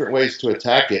lot of different ways to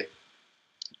attack it.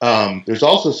 There's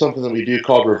also something that we do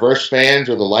called reverse bands,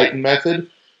 or the Lighten method,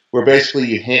 where basically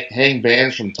you hang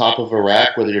bands from top of a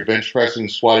rack, whether you're bench pressing,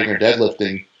 squatting, or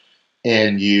deadlifting,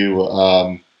 and you,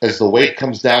 as the weight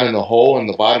comes down in the hole in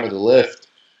the bottom of the lift,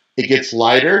 it gets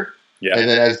lighter, and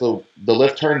then as the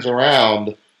lift turns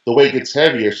around, the weight gets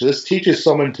heavier. So this teaches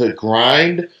someone to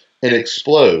grind and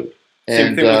explode.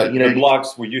 Same thing with the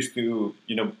blocks. We used to,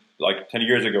 like 10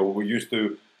 years ago, we used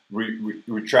to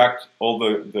retract all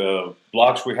the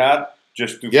blocks we had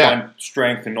just to find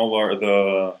strength in all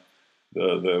the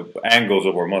angles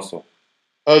of our muscle.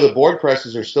 Oh, the board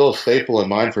presses are still a staple in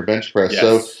mine for bench press. Yes.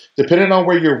 So depending on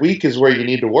where you're weak is where you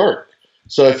need to work.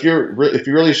 So if you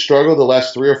really struggle the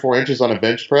last 3 or 4 inches on a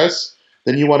bench press,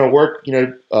 then you want to work,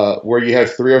 where you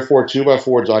have 3 or 4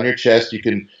 2x4s on your chest. You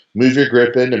can move your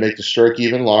grip in to make the stroke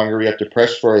even longer. You have to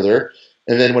press further.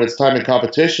 And then when it's time in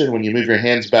competition, when you move your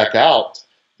hands back out,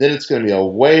 then it's going to be a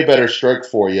way better stroke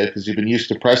for you, because you've been used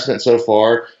to pressing it so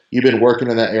far. You've been working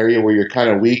in that area where you're kind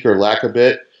of weak or lack a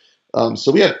bit.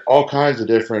 So we have all kinds of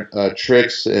different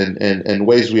tricks and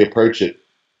ways we approach it.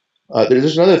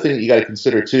 There's another thing that you got to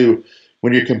consider too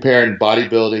when you're comparing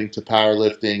bodybuilding to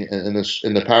powerlifting, and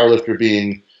the powerlifter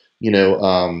being,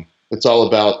 it's all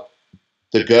about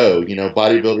the go.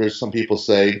 Bodybuilders, some people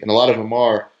say, and a lot of them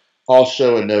are, all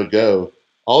show and no go.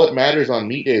 All that matters on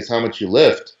meet day is how much you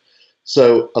lift.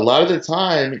 So a lot of the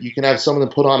time, you can have someone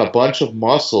put on a bunch of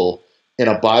muscle in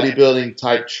a bodybuilding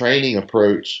type training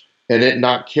approach and it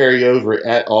not carry over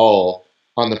at all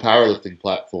on the powerlifting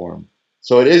platform.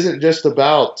 So it isn't just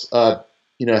about,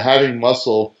 having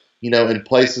muscle, in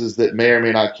places that may or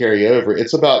may not carry over.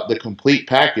 It's about the complete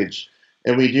package.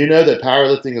 And we do know that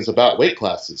powerlifting is about weight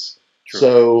classes. True.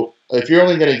 So if you're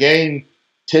only going to gain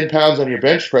 10 pounds on your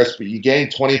bench press, but you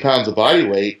gain 20 pounds of body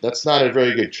weight, that's not a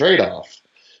very good trade-off.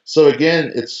 So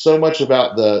again, it's so much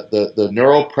about the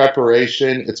neural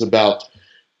preparation. It's about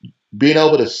being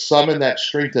able to summon that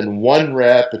strength in one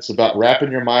rep. It's about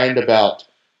wrapping your mind about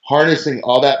harnessing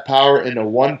all that power into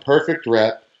one perfect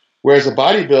rep. Whereas a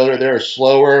bodybuilder, they're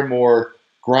slower, more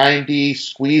grindy,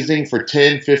 squeezing for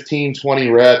 10, 15, 20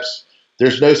 reps.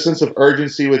 There's no sense of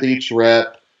urgency with each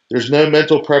rep. There's no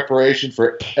mental preparation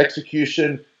for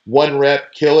execution. One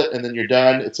rep, kill it, and then you're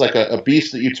done. It's like a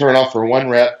beast that you turn off for one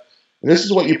rep. And this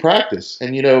is what you practice.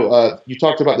 And, you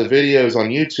talked about the videos on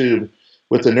YouTube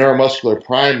with the neuromuscular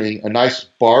priming. A nice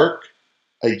bark,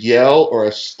 a yell, or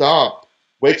a stomp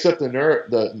wakes up the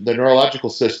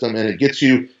neurological system, and it gets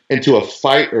you into a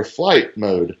fight or flight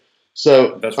mode.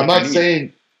 So I'm not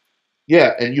saying,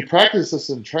 and you practice this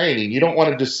in training. You don't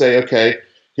want to just say, okay,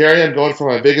 here I am going for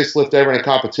my biggest lift ever in a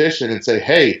competition and say,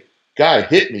 hey, guy,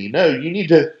 hit me. No, you need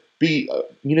to be,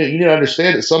 you need to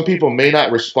understand that some people may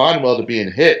not respond well to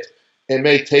being hit. It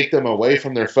may take them away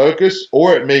from their focus,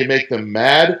 or it may make them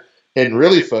mad and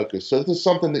really focus. So this is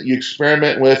something that you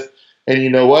experiment with. And you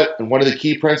know what? And one of the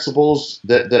key principles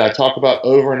that I talk about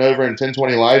over and over in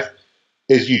 1020 Life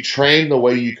is you train the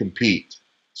way you compete.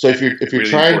 So if you're really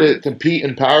trying to compete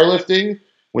in powerlifting,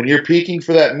 when you're peaking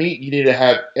for that meet, you need to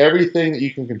have everything that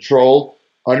you can control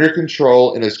under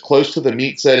control and as close to the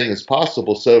meet setting as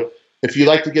possible. So if you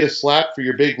like to get a slap for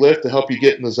your big lift to help you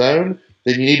get in the zone,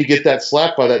 then you need to get that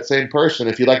slap by that same person.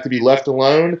 If you like to be left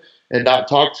alone and not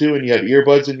talked to and you have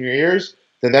earbuds in your ears,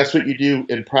 then that's what you do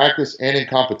in practice and in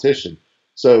competition.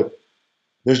 So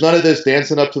there's none of this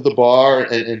dancing up to the bar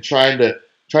and trying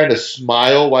to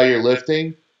smile while you're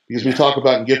lifting, because we talk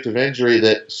about in Gift of Injury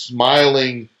that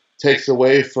smiling takes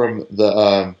away from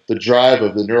the drive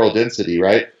of the neural density,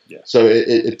 right? Yeah. So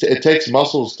it takes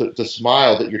muscles to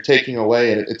smile that you're taking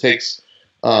away, and it takes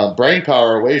brain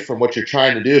power away from what you're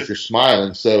trying to do if you're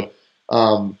smiling. So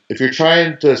if you're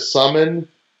trying to summon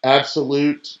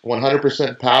absolute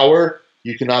 100% power,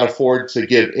 you cannot afford to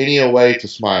give any away to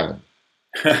smiling.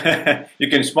 You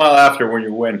can smile after when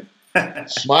you win.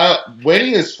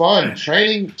 Winning is fun.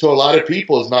 Training to a lot of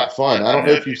people is not fun. I don't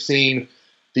know if you've seen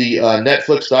the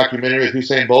Netflix documentary with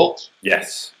Usain Bolt.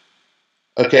 Yes.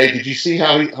 Okay. Did you see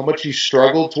how much he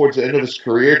struggled towards the end of his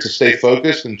career to stay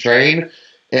focused and train?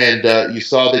 And you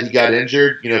saw that he got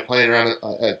injured, playing around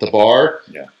at the bar.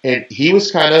 Yeah. And he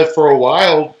was kind of, for a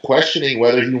while, questioning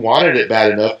whether he wanted it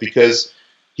bad enough, because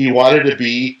he wanted to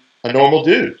be a normal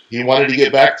dude. He wanted to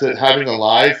get back to having a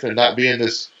life and not being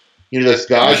this, this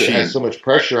guy that has so much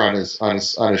pressure on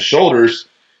his shoulders.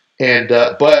 And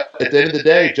but at the end of the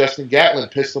day, Justin Gatlin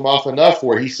pissed him off enough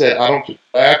where he said, "I don't care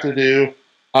what I have to do.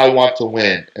 I want to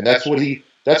win." And that's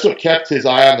what kept his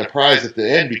eye on the prize at the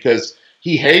end, because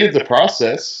he hated the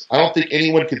process. I don't think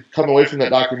anyone could come away from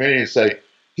that documentary and say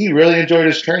he really enjoyed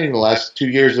his training the last 2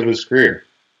 years of his career.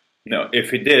 No, if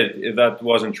he did, that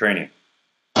wasn't training.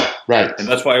 Right. And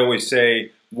that's why I always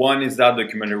say, one is that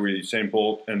documentary with Usain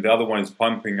Bolt, and the other one is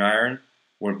Pumping Iron.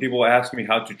 When people ask me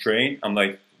how to train, I'm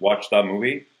like, watch that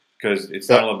movie, because it's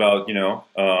not all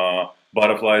about,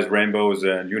 butterflies, rainbows,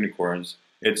 and unicorns.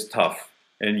 It's tough,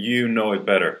 and you know it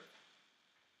better.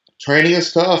 Training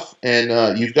is tough,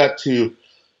 and you've got to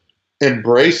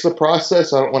embrace the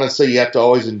process. I don't want to say you have to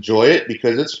always enjoy it,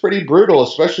 because it's pretty brutal,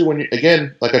 especially when,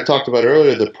 again, like I talked about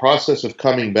earlier, the process of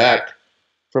coming back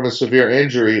from a severe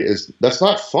injury that's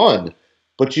not fun,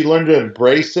 but you learn to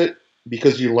embrace it,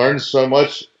 because you learn so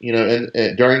much,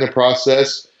 during the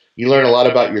process. You learn a lot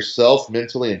about yourself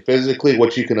mentally and physically,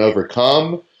 what you can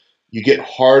overcome. You get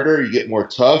harder, you get more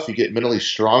tough, you get mentally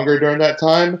stronger during that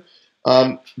time.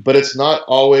 But it's not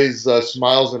always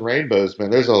smiles and rainbows,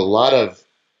 man. There's a lot of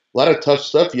tough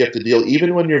stuff you have to deal.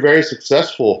 Even when you're very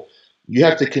successful, you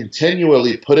have to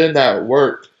continually put in that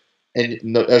work.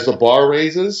 And as the bar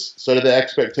raises, so do the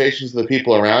expectations of the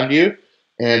people around you.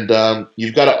 And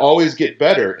you've got to always get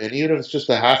better. And even if it's just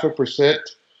 0.5%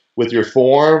 with your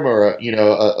form, or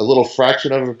a little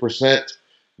fraction of a percent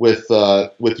with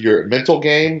your mental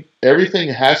game, everything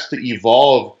has to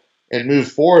evolve and move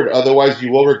forward. Otherwise,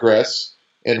 you will regress.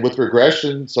 And with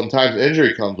regression, sometimes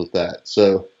injury comes with that.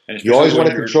 So you always want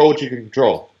to control what you can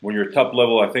control. When you're top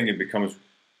level, I think it becomes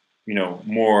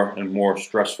more and more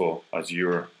stressful as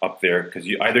you're up there, because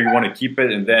you want to keep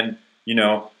it, and then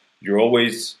you're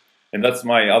always. And that's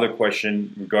my other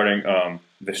question regarding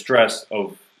the stress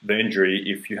of the injury.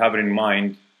 If you have it in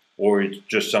mind, or it's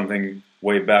just something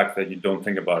way back that you don't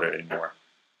think about it anymore.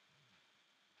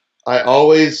 I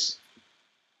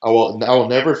will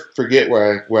never forget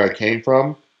where I came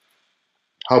from,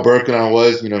 how broken I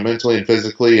was, mentally and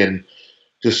physically, and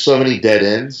just so many dead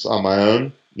ends on my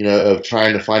own, of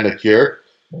trying to find a cure.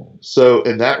 So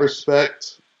in that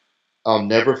respect, I'll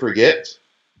never forget.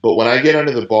 But when I get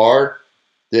under the bar,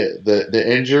 the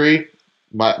injury,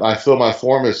 I feel my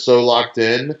form is so locked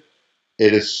in.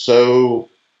 It is so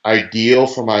ideal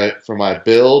for my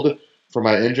build, for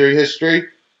my injury history,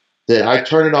 that I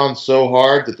turn it on so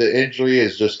hard that the injury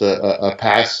is just a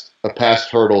past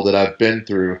hurdle that I've been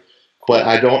through. but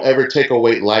I don't ever take a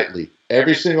weight lightly.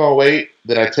 Every single weight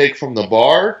that I take from the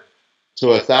bar to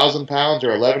 1,000 pounds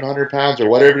or 1,100 pounds or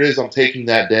whatever it is I'm taking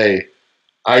that day,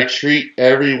 I treat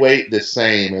every weight the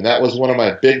same. And that was one of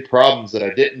my big problems that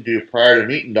I didn't do prior to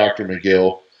meeting Dr.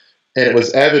 McGill. And it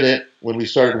was evident when we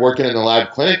started working in the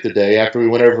lab clinic today after we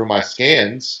went over my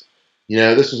scans. You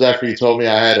know, this was after he told me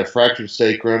I had a fractured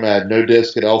sacrum, I had no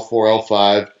disc at L4,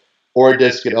 L5, or a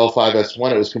disc at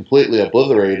L5S1. It was completely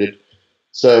obliterated.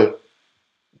 So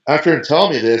after him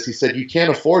telling me this, he said, you can't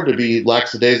afford to be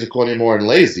lackadaisical anymore and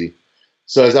lazy.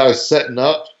 So as I was setting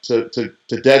up to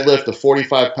deadlift a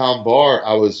 45-pound bar,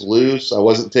 I was loose. I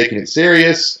wasn't taking it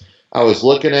serious. I was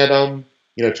looking at him,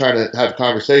 you know, trying to have a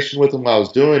conversation with him while I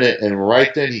was doing it. And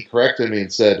right then he corrected me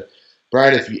and said,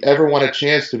 Brian, if you ever want a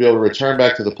chance to be able to return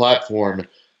back to the platform,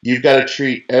 you've got to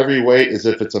treat every weight as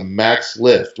if it's a max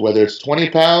lift, whether it's 20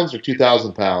 pounds or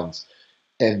 2,000 pounds.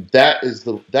 And that is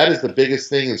the biggest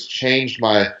thing that's changed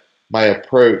my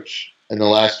approach in the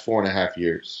last 4.5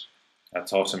 years.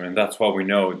 That's awesome, and that's why we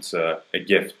know it's a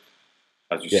gift,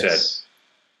 as you Yes.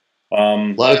 said.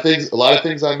 A lot of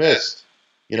things I missed,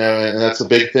 you know, and that's a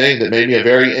big thing that made me a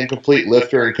very incomplete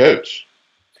lifter and coach.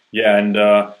 Yeah, and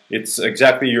it's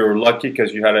exactly, you're lucky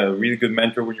because you had a really good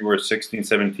mentor when you were 16,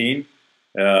 17.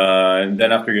 And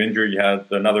then after your injury, you had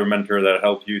another mentor that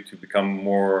helped you to become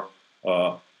more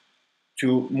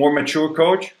mature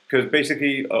coach. Because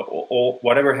basically,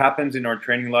 whatever happens in our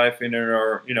training life, in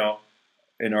our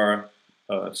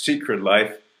secret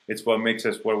life, it's what makes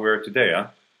us what we're today, huh?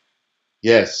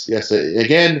 Yes.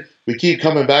 Again, we keep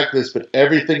coming back to this, but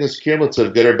everything is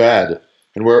cumulative, good or bad,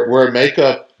 and we're a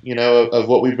makeup, you know, of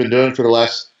what we've been doing for the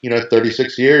last,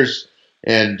 36 years.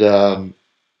 And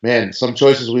man, some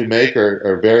choices we make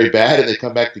are very bad, and they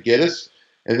come back to get us.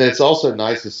 And then it's also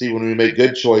nice to see when we make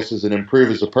good choices and improve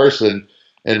as a person,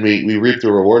 and we reap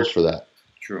the rewards for that.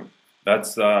 True.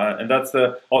 That's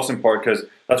the awesome part, because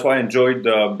that's why I enjoyed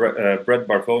Brett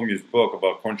Bartholomew's book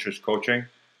about conscious coaching,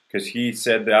 because he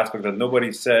said the aspect that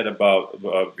nobody said about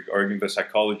arguing the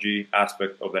psychology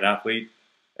aspect of an athlete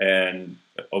and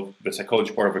of the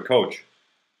psychology part of a coach,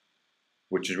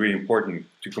 which is really important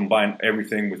to combine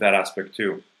everything with that aspect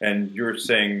too. And you're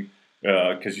saying,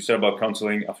 because you said about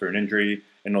counseling after an injury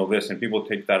and all this, and people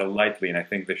take that lightly, and I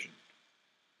think they should,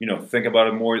 think about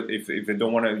it more. If they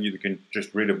don't want to, you can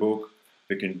just read a book.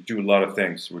 They can do a lot of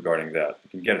things regarding that. You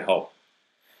can get help.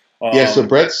 Yeah. So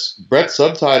Brett's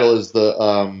subtitle is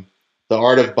the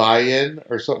Art of Buy-In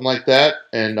or something like that.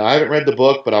 And I haven't read the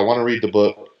book, but I want to read the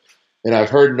book. And I've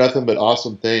heard nothing but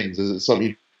awesome things. Is it something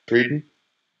you're reading?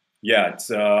 Yeah, it's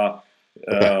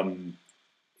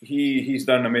he's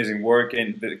done amazing work,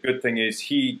 and the good thing is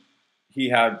he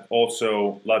had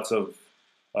also lots of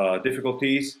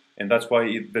difficulties, and that's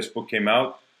why this book came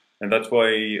out, and that's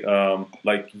why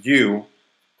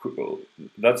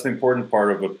that's the important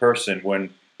part of a person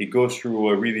when he goes through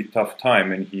a really tough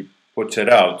time and he puts it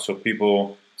out, so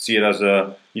people see it as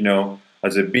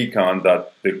a beacon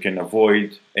that they can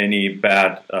avoid any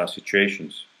bad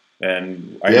situations.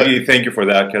 And I really thank you for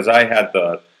that, because I had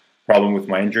the problem with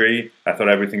my injury. I thought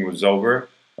everything was over.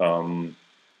 And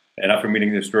after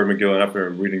meeting Stuart McGill and after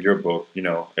reading your book,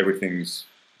 everything's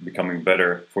becoming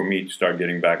better for me to start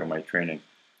getting back on my training.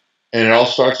 And it all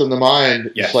starts in the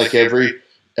mind. Yes. Just like every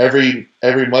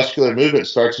muscular movement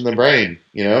starts in the brain,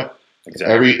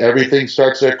 Exactly. Everything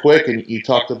starts there quick. And you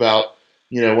talked about,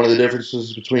 one of the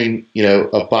differences between,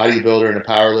 a bodybuilder and a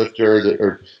power lifter,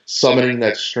 or summoning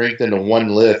that strength into one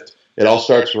lift. It all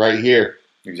starts right here.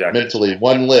 Exactly. Mentally.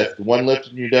 One lift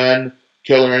and you're done.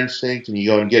 Killer instinct, and you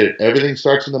go and get it. Everything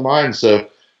starts in the mind. So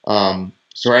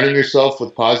surrounding yourself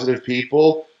with positive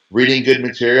people, reading good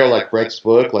material like Brett's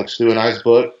book, like Stu and I's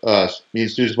book, me and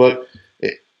Stu's book.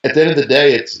 At the end of the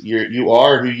day, you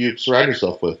are who you surround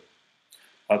yourself with.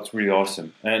 That's really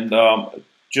awesome. And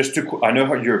I know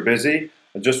how you're busy.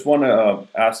 I just want to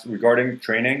ask regarding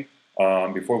training,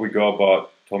 before we go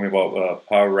tell me about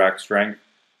Power Rack Strength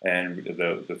and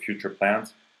the future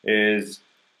plans,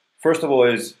 first of all,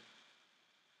 I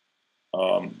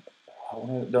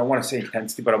don't want to say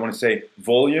intensity, but I want to say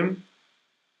volume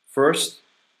first.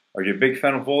 Are you a big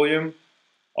fan of volume?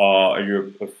 Are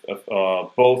you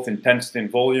both intensity and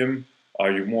volume?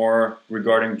 Are you more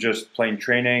regarding just plain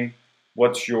training?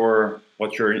 What's your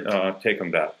take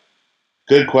on that?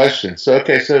 Good question. So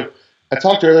I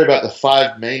talked earlier about the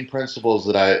 5 main principles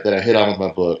that I hit on with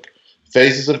my book.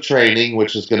 Phases of training,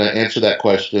 which is going to answer that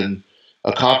question.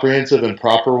 A comprehensive and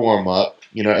proper warm-up.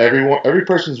 Every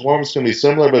person's warm-up is going to be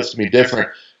similar, but it's going to be different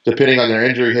depending on their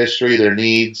injury history, their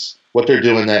needs, what they're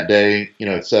doing that day,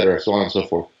 et cetera, so on and so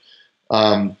forth.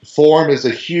 Form is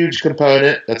a huge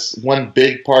component. That's one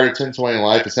big part of 1020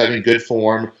 life is having good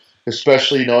form,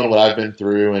 especially knowing what I've been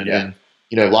through and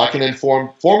locking in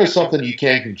form. Form is something you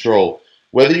can control.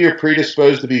 Whether you're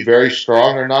predisposed to be very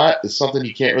strong or not is something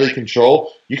you can't really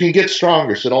control. You can get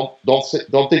stronger, so don't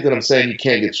think that I'm saying you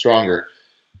can't get stronger.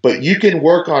 But you can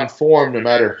work on form no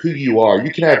matter who you are.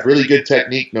 You can have really good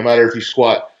technique no matter if you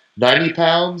squat 90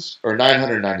 pounds or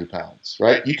 990 pounds,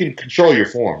 right? You can control your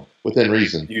form within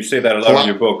reason. You say that a lot in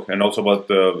your book, and also about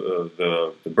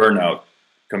the burnout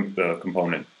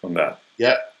component from that.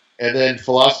 Yep. And then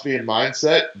philosophy and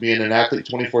mindset, being an athlete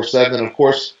 24/7, and of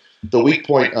course the weak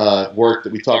point work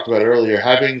that we talked about earlier,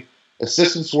 having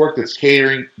assistance work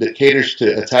that caters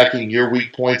to attacking your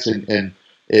weak points and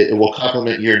it will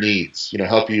complement your needs.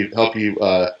 Help you do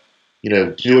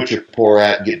what you're poor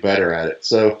at and get better at it.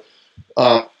 So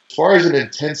as far as an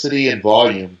intensity and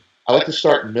volume, I like to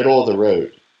start middle of the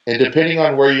road. And depending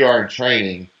on where you are in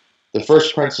training, the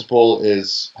first principle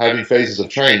is having phases of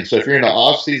training. So if you're in an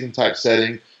off-season type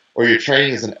setting or you're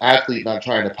training as an athlete not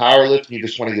trying to power lift and you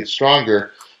just want to get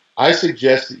stronger, I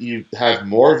suggest that you have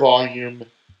more volume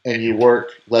and you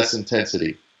work less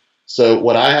intensity. So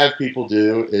what I have people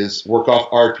do is work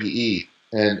off RPE,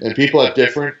 and people have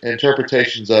different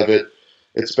interpretations of it.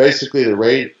 It's basically the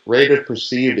rate of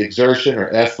perceived exertion or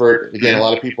effort. Again, a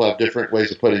lot of people have different ways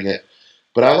of putting it.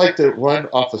 But I like to run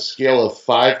off a scale of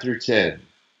 5 through 10.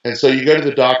 And so you go to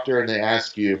the doctor and they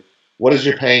ask you, what is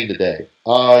your pain today?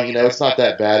 It's not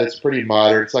that bad. It's pretty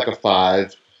moderate. It's like a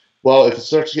 5. Well, if it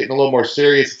starts getting a little more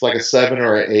serious, it's like a 7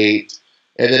 or an 8.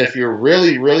 And then if you're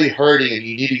really, really hurting and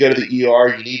you need to go to the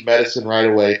ER, you need medicine right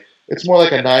away, it's more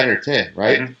like a 9 or 10,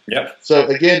 right? Mm-hmm. Yep. So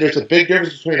again, there's a big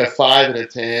difference between a 5 and a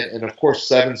 10, and of course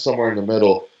 7 somewhere in the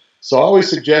middle. So I always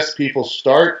suggest people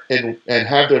start and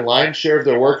have their lion's share of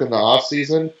their work in the off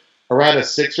season around a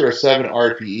 6 or a 7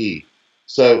 RPE.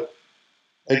 So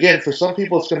again, for some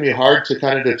people it's going to be hard to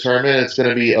kind of determine. It's going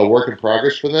to be a work in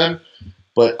progress for them.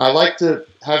 But I like to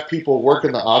have people work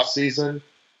in the off season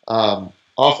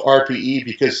off RPE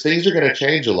because things are going to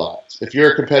change a lot. If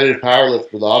you're a competitive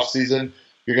powerlifter for the off season,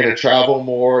 you're going to travel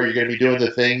more. You're going to be doing the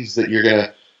things that you're going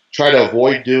to try to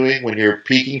avoid doing when you're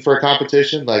peaking for a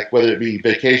competition, like whether it be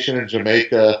vacation in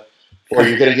Jamaica or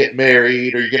you're going to get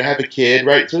married or you're going to have a kid,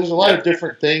 right? So there's a lot of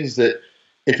different things that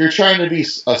if you're trying to be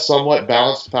a somewhat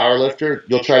balanced powerlifter,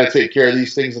 you'll try to take care of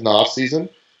these things in the off season.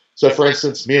 So, for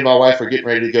instance, me and my wife are getting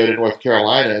ready to go to North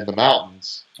Carolina in the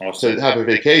mountains to have a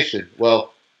vacation.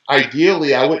 Well,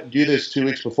 ideally, I wouldn't do this 2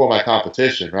 weeks before my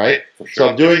competition, right? For sure. So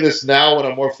I'm doing this now when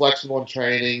I'm more flexible in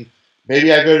training.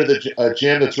 Maybe I go to the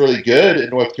gym that's really good in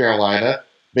North Carolina.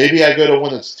 Maybe I go to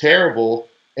one that's terrible,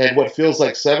 and what feels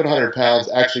like 700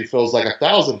 pounds actually feels like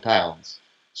 1,000 pounds.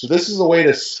 So this is a way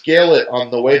to scale it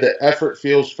on the way the effort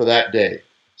feels for that day.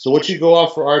 So what you go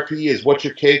off for RPE is what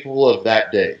you're capable of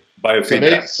that day.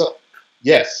 Biofeedback.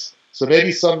 Yes. So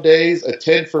maybe some days a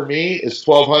 10 for me is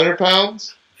 1,200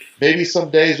 pounds. Maybe some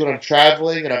days when I'm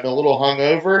traveling and I'm a little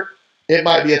hungover, it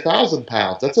might be 1,000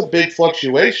 pounds. That's a big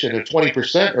fluctuation of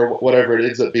 20% or whatever it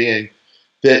ends up being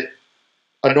that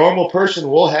a normal person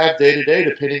will have day to day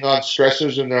depending on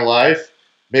stressors in their life.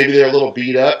 Maybe they're a little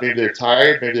beat up. Maybe they're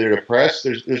tired. Maybe they're depressed.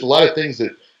 There's a lot of things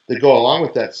that go along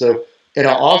with that. So in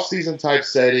an off-season type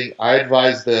setting, I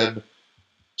advise them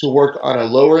to work on a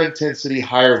lower intensity,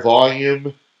 higher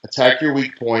volume, attack your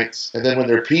weak points, and then when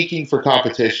they're peaking for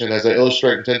competition, as I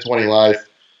illustrate in 1020 Life,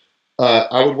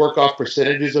 I would work off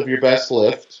percentages of your best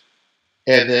lift,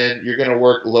 and then you're going to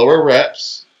work lower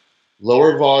reps,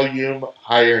 lower volume,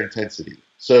 higher intensity.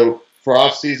 So for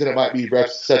off-season, it might be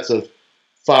sets of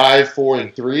 5, 4,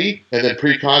 and 3, and then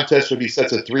pre-contest would be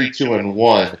sets of 3, 2, and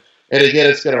 1. And again,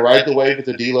 it's going to ride the wave with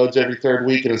the deloads every third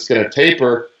week, and it's going to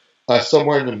taper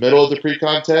somewhere in the middle of the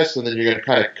pre-contest, and then you're going to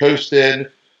kind of coast in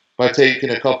by taking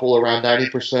a couple around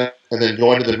 90% and then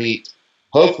going to the meet,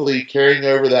 hopefully carrying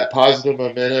over that positive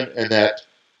momentum and that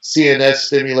CNS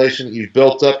stimulation that you've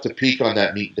built up to peak on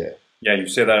that meet day. Yeah, you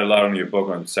say that a lot in your book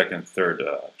on the second, third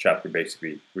chapter,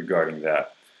 basically, regarding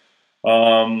that.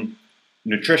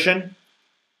 Nutrition,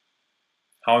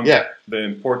 the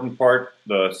important part,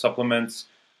 the supplements.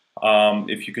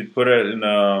 If you could put it in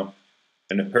a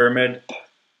pyramid,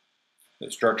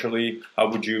 structurally,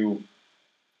 how would you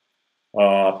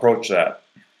approach that?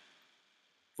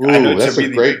 Ooh, that's a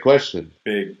great question.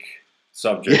 Big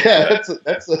subject. Yeah,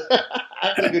 that's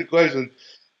a good question.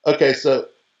 Okay, so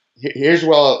here's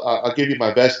where I'll give you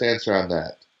my best answer on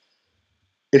that.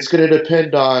 It's going to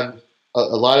depend on a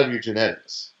lot of your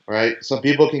genetics. right? Some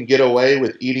people can get away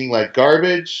with eating like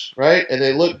garbage, right? And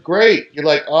they look great. You're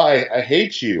like, oh, I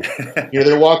hate you.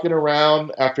 They're walking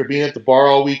around after being at the bar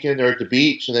all weekend, they're at the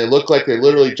beach, and they look like they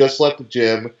literally just left the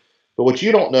gym. But what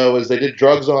you don't know is they did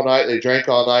drugs all night, they drank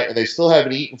all night, and they still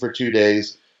haven't eaten for 2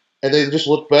 days, and they just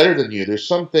look better than you. There's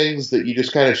some things that you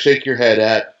just kind of shake your head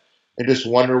at and just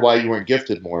wonder why you weren't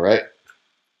gifted more, right?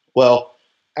 Well,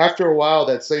 after a while,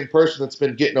 that same person that's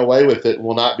been getting away with it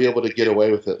will not be able to get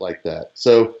away with it like that.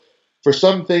 So for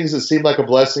some things that seem like a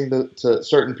blessing to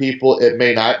certain people, it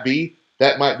may not be.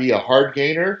 That might be a hard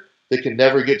gainer that can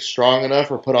never get strong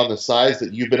enough or put on the size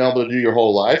that you've been able to do your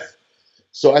whole life.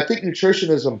 So I think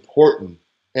nutrition is important.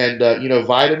 And,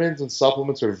 vitamins and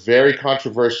supplements are very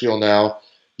controversial now.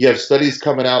 You have studies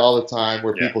coming out all the time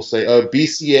where people say, oh,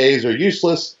 BCAAs are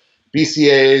useless.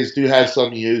 BCAAs do have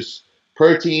some use.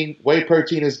 Protein, whey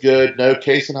protein is good. No,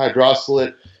 casein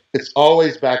hydrolysate. It's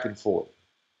always back and forth.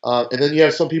 And then you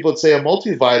have some people that say a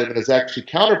multivitamin is actually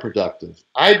counterproductive.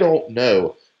 I don't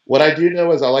know. What I do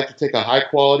know is I like to take a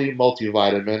high-quality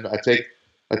multivitamin.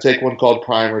 I take one called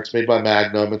Primer. It's made by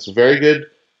Magnum. It's a very good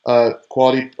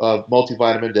quality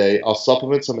multivitamin a day. I'll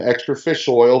supplement some extra fish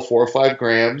oil, 4 or 5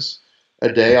 grams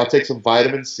a day. I'll take some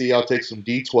vitamin C. I'll take some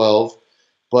D12.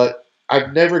 But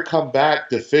I've never come back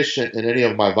deficient in any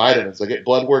of my vitamins. I get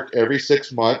blood work every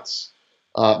 6 months.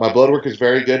 My blood work is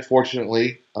very good,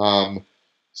 fortunately.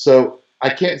 So I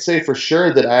can't say for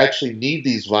sure that I actually need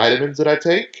these vitamins that I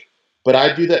take, but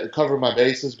I do that to cover my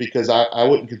bases because I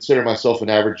wouldn't consider myself an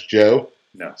average Joe.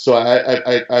 No. So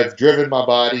I've driven my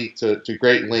body to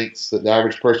great lengths that the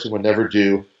average person would never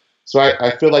do. So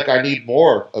I feel like I need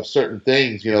more of certain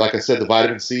things. Like I said, the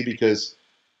vitamin C because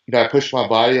I push my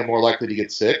body, I'm more likely to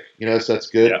get sick. So that's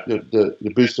good to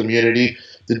boost immunity.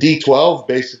 The D12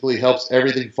 basically helps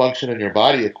everything function in your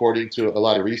body according to a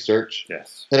lot of research.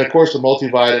 Yes. And of course, the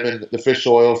multivitamin, the fish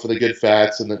oil for the good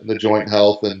fats and the joint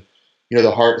health and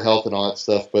the heart health and all that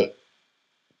stuff. But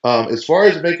as far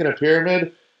as making a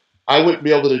pyramid, I wouldn't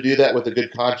be able to do that with a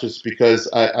good conscience because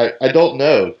I don't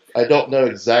know. I don't know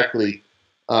exactly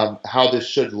how this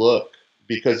should look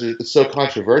because it's so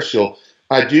controversial.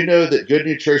 I do know that good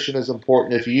nutrition is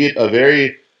important. If you eat a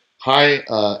very high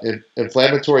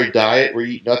inflammatory diet where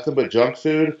you eat nothing but junk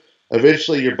food,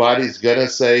 eventually your body's going to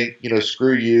say,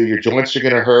 screw you. Your joints are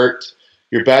going to hurt.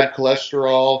 Your bad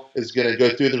cholesterol is going to go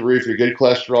through the roof. Your good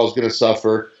cholesterol is going to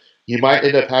suffer. You might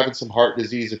end up having some heart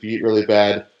disease if you eat really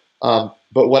bad.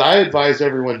 But what I advise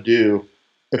everyone do,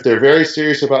 if they're very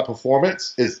serious about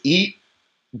performance, is eat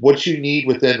what you need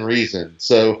within reason.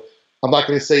 So I'm not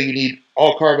going to say you need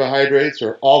all carbohydrates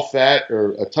or all fat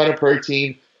or a ton of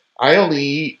protein. I only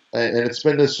eat, and it's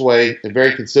been this way and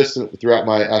very consistent throughout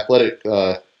my athletic,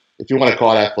 if you want to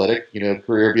call it athletic,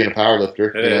 career being a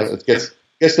powerlifter. It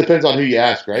guess depends on who you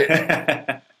ask,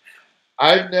 right?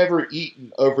 I've never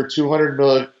eaten over 200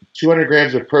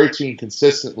 grams of protein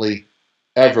consistently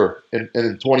ever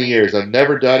in 20 years. I've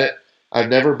never done it. I've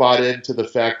never bought into the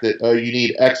fact that you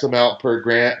need X amount per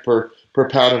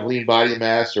pound of lean body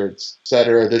mass or et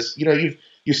cetera.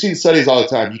 You've seen studies all the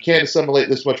time. You can't assimilate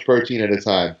this much protein at a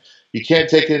time. You can't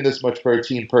take in this much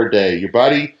protein per day. Your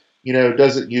body,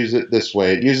 doesn't use it this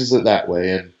way. It uses it that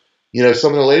way. And,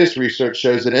 some of the latest research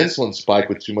shows an insulin spike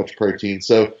with too much protein.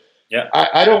 So yeah,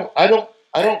 I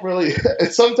don't really,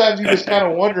 sometimes you just kind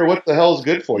of wonder what the hell is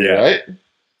good for you, right?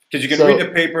 Because you can read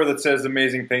a paper that says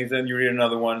amazing things, then you read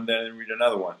another one, then you read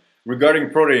another one. Regarding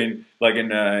protein, like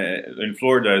in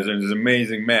Florida, there's this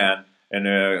amazing man and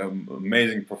an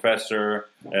amazing professor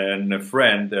and a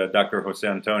friend, Dr. Jose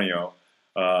Antonio,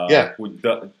 who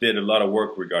did a lot of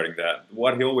work regarding that.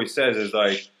 What he always says is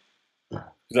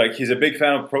he's a big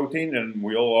fan of protein, and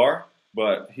we all are.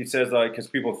 But he says because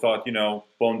people thought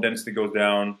bone density goes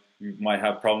down, you might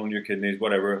have problem with your kidneys,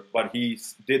 whatever. But he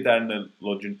did that in the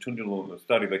longitudinal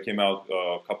study that came out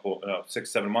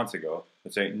 6-7 months ago,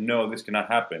 and saying no, this cannot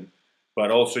happen.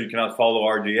 But also you cannot follow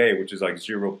RDA, which is like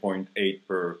 0.8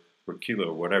 per kilo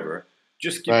or whatever.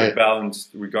 Just keep it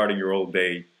balanced regarding your all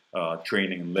day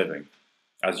training and living,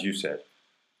 as you said.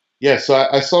 Yeah, so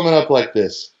I sum it up like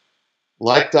this.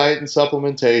 Like diet and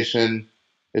supplementation,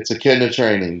 it's akin to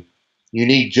training. You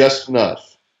need just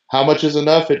enough. How much is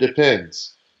enough? It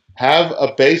depends. Have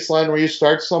a baseline where you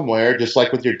start somewhere, just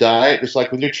like with your diet, just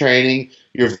like with your training,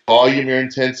 your volume, your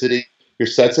intensity, your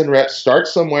sets and reps. Start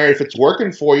somewhere. If it's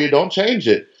working for you, don't change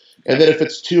it. And then if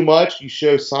it's too much, you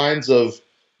show signs of,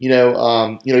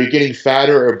 you're getting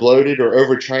fatter or bloated or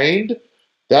overtrained.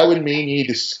 That would mean you need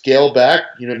to scale back.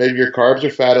 Maybe your carbs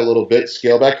are fat a little bit.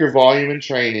 Scale back your volume and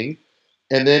training.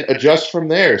 and then adjust from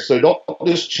there. So don't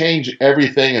just change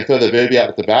everything and throw the baby out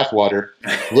with the bathwater.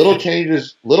 Little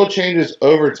changes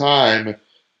over time,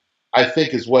 I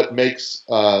think, is what makes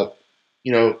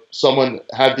someone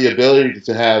have the ability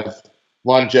to have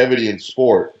longevity in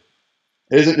sport.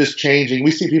 It isn't just changing.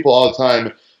 We see people all the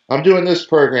time. I'm doing this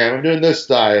program. I'm doing this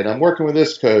diet. I'm working with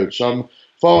this coach. I'm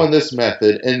following this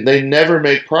method, and they never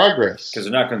make progress because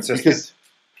they're not consistent.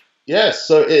 Yes,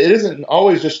 so it isn't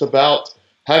always just about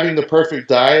having the perfect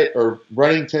diet or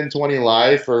running 10-20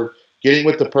 Life or getting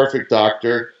with the perfect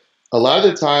doctor. A lot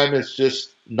of the time, it's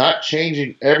just not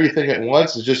changing everything at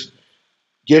once. It's just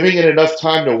giving it enough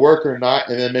time to work or not,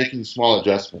 and then making small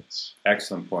adjustments.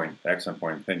 Excellent point. Excellent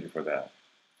point. Thank you for that.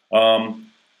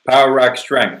 Power Rack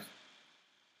Strength.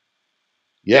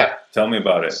 Yeah. Tell me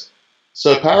about it.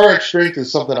 So Power Rack Strength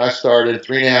is something I started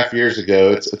 3.5 years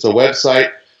ago. It's a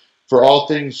website for all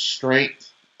things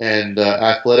strength and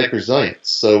athletic resilience.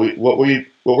 So what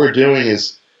we're doing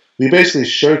is we basically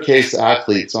showcase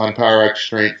athletes on Power Rack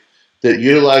Strength that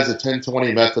utilize the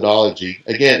 10-20 methodology.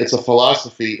 Again, it's a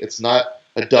philosophy. It's not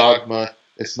a dogma.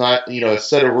 It's not a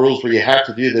set of rules where you have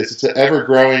to do this. It's an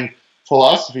ever-growing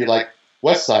philosophy like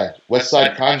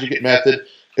Westside Conjugate Method.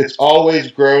 It's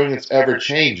always growing. It's ever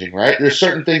changing, right? There's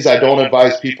certain things I don't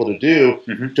advise people to do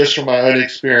just from my own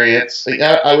experience.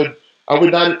 I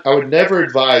would never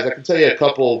advise. I can tell you a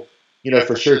couple,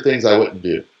 for sure things I wouldn't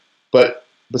do. But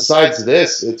besides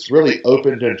this, it's really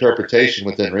open to interpretation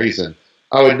within reason.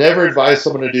 I would never advise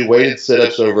someone to do weighted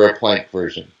sit-ups over a plank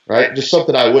version, right? Just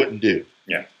something I wouldn't do.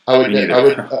 Yeah. I would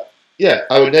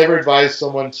never advise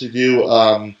someone to do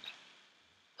a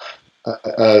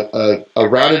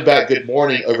rounded back good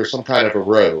morning over some kind of a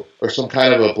row or some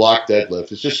kind of a block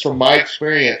deadlift. It's just from my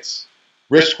experience,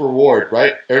 risk reward,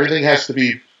 right? Everything has to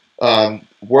be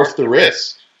worth the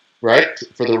risk, right?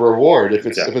 For the reward. If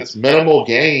it's minimal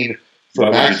gain for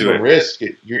maximum risk,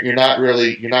 you're not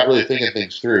really thinking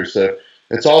things through. So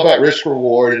it's all about risk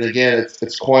reward. And again,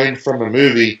 it's coined from a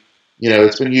movie.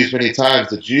 It's been used many times.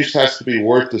 The juice has to be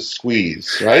worth the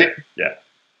squeeze, right? Yeah.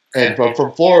 And from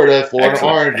Florida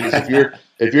oranges.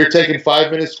 If you're taking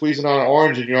 5 minutes squeezing on an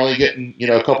orange and you're only getting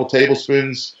a couple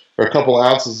tablespoons or a couple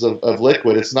ounces of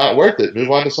liquid, it's not worth it.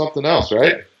 Move on to something else,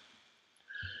 right?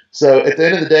 So at the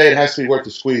end of the day, it has to be worth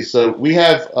the squeeze. So we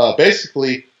have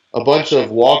basically a bunch of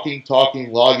walking,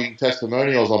 talking, logging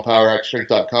testimonials on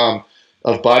PowerRackStrength.com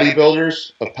of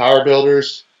bodybuilders, of power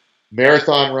builders,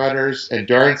 marathon runners,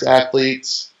 endurance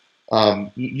athletes.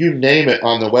 You name it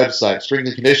on the website, strength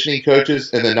and conditioning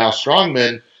coaches, and then now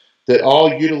strongmen that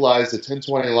all utilize the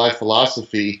 10-20 Life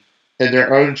philosophy in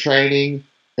their own training,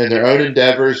 in their own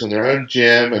endeavors, in their own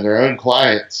gym, and their own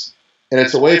clients. And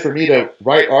it's a way for me to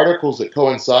write articles that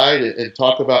coincide and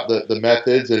talk about the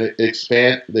methods and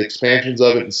expand the expansions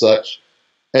of it and such.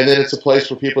 And then it's a place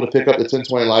for people to pick up the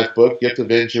 10-20 Life book, Gift of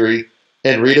Injury,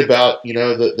 and read about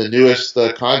the newest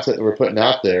content that we're putting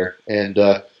out there. And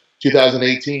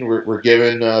 2018, we're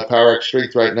giving Power Rack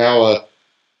Strength right now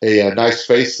a nice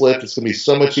facelift. It's going to be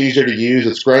so much easier to use.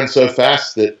 It's grown so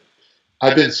fast that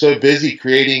I've been so busy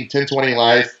creating 10-20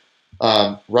 Life,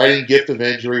 writing Gift of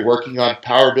Injury, working on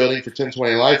power building for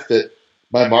 10-20 Life that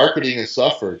my marketing has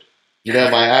suffered.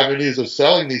 My avenues of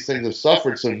selling these things have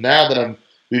suffered. So now that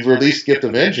we've released Gift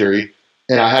of Injury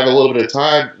and I have a little bit of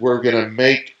time, we're going to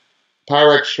make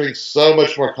Power Rack Strength so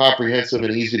much more comprehensive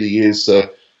and easy to use. So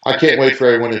I can't wait for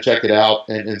everyone to check it out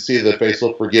and see the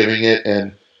facelift we're giving it.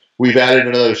 And we've added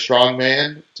another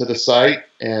strongman to the site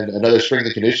and another strength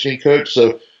and conditioning coach.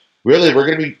 So really, we're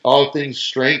going to be all things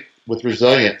strength with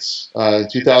resilience in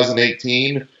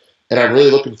 2018. And I'm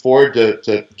really looking forward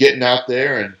to getting out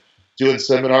there and doing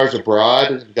seminars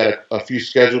abroad. We've got a few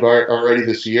scheduled already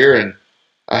this year. And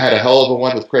I had a hell of a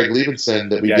one with Craig Liebenson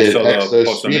that we did at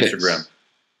Exos Phoenix. Instagram.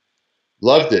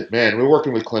 Loved it, man. We're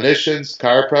working with clinicians,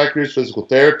 chiropractors, physical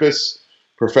therapists,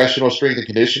 professional strength and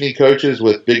conditioning coaches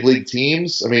with big league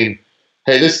teams. I mean,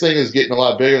 hey, this thing is getting a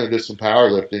lot bigger than just some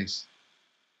powerlifting.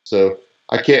 So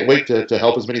I can't wait to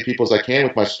help as many people as I can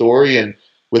with my story and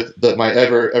with my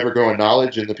ever-growing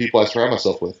knowledge and the people I surround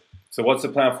myself with. So what's the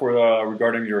plan for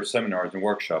regarding your seminars and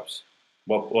workshops?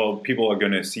 What people are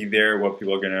going to see there, what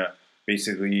people are going to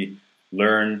basically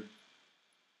learn?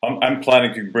 I'm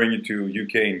planning to bring you to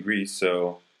UK and Greece,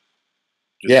 so...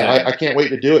 I can't wait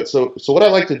to do it. So what I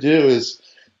like to do is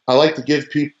I like to give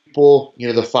people,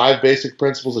 the 5 basic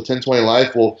principles of 10-20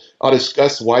 Life. I'll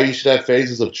discuss why you should have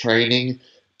phases of training.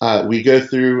 We go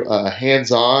through a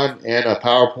hands-on and a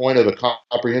PowerPoint of a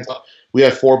comprehensive. We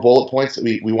have 4 bullet points that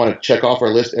we want to check off our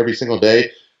list every single day.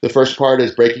 The first part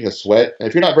is breaking a sweat. And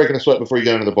if you're not breaking a sweat before you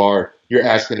go into the bar, your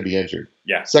ass is going to be injured.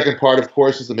 Yeah. Second part, of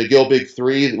course, is the McGill Big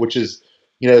 3, which is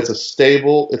it's a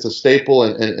staple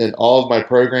in all of my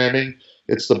programming.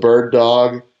 It's the bird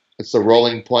dog, it's the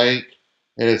rolling plank,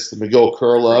 and it's the McGill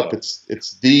curl up.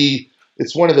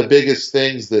 It's one of the biggest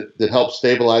things that helps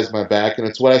stabilize my back, and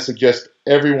it's what I suggest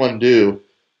everyone do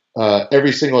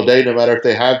every single day, no matter if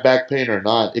they have back pain or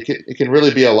not. It can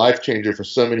really be a life changer for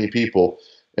so many people.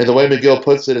 And the way McGill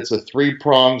puts it, it's a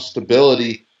 3-pronged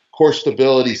core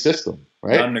stability system,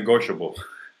 right? Non-negotiable.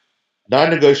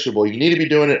 Non-negotiable. You need to be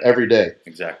doing it every day.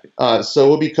 Exactly. So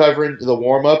we'll be covering the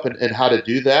warm-up and how to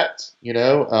do that.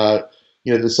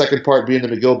 The second part being the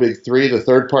McGill Big 3, the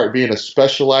third part being a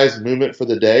specialized movement for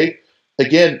the day.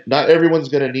 Again, not everyone's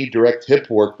going to need direct hip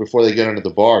work before they get under the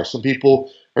bar. Some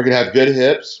people are going to have good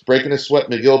hips, breaking a sweat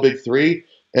McGill Big 3,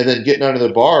 and then getting under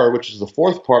the bar, which is the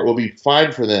fourth part, will be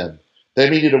fine for them. They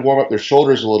may need to warm up their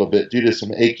shoulders a little bit due to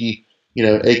some achy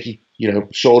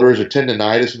shoulders or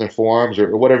tendonitis in their forearms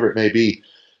or whatever it may be.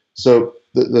 So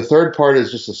the third part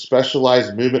is just a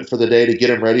specialized movement for the day to get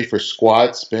them ready for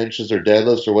squats, benches, or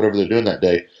deadlifts or whatever they're doing that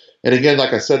day. And again,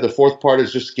 like I said, the fourth part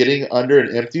is just getting under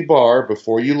an empty bar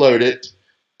before you load it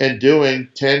and doing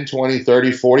 10, 20,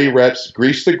 30, 40 reps,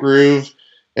 grease the groove,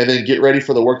 and then get ready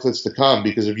for the work that's to come.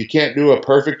 Because if you can't do a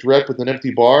perfect rep with an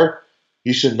empty bar,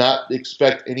 you should not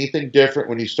expect anything different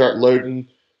when you start loading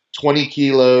 20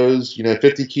 kilos,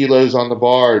 50 kilos on the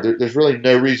bar. There's really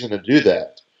no reason to do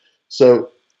that. So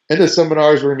in the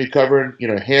seminars, we're going to be covering,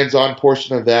 hands-on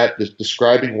portion of that,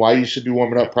 describing why you should be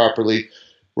warming up properly.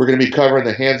 We're going to be covering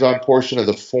the hands-on portion of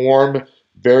the form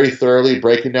very thoroughly,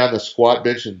 breaking down the squat,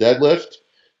 bench, and deadlift.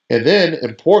 And then,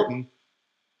 important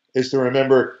is to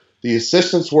remember the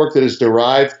assistance work that is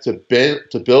derived to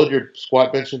build your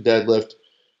squat, bench, and deadlift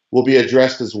will be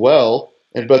addressed as well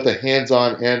in both the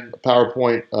hands-on and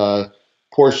PowerPoint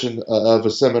portion of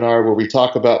a seminar, where we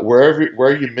talk about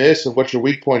where you miss and what your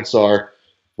weak points are.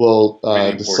 We'll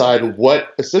decide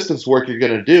what assistance work you're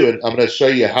going to do, and I'm going to show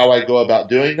you how I go about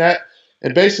doing that.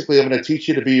 And basically, I'm going to teach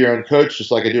you to be your own coach, just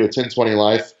like I do at 1020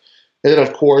 Life. And then,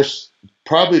 of course,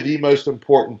 probably the most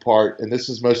important part, and this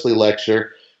is mostly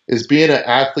lecture, is being an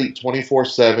athlete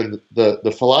 24/7.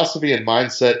 The philosophy and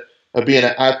mindset of being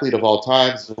an athlete of all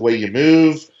times, the way you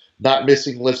move, not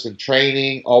missing lifts in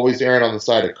training, always erring on the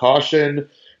side of caution,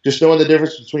 just knowing the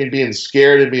difference between being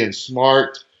scared and being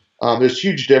smart. There's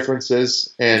huge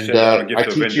differences, and I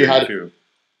teach you how to.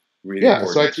 Really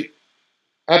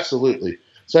absolutely.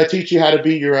 So I teach you how to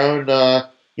be your own. I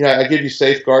give you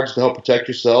safeguards to help protect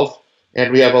yourself,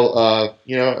 and we have a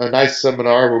nice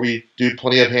seminar where we do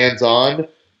plenty of hands-on,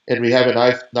 and we have a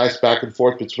nice back and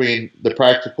forth between the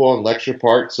practical and lecture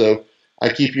part. So I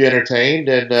keep you entertained,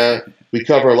 and we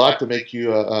cover a lot to make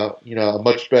you a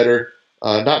much better,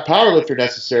 not powerlifter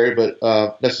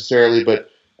necessarily, but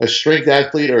a strength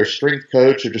athlete or a strength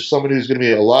coach, or just someone who's going to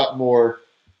be a lot more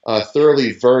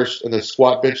thoroughly versed in the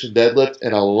squat, bench, and deadlift,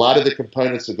 and a lot of the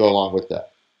components that go along with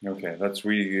that. Okay, that's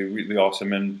really, really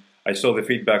awesome. And I saw the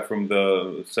feedback from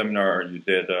the seminar you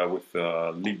did with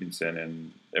Liebinson,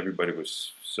 and everybody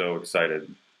was so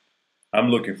excited. I'm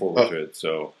looking forward to it.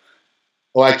 So,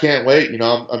 well, I can't wait.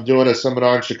 I'm doing a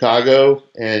seminar in Chicago,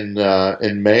 and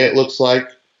in May it looks like.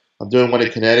 I'm doing one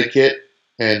in Connecticut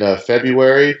in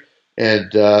February,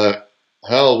 and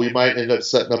hell, we might end up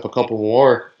setting up a couple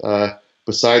more.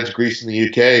 Besides Greece and the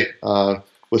UK,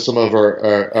 with some of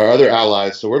our other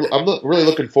allies. So I'm really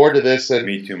looking forward to this. And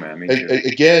me too, man. Me too.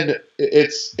 Again,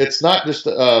 it's not just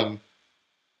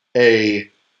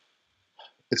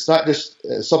it's not just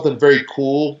something very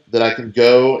cool that I can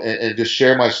go and just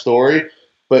share my story,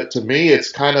 but to me,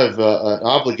 it's kind of an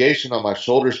obligation on my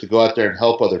shoulders to go out there and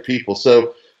help other people.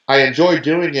 So I enjoy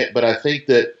doing it, but I think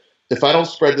that if I don't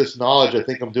spread this knowledge, I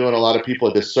think I'm doing a lot of people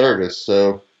a disservice.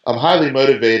 So I'm highly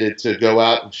motivated to go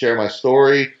out and share my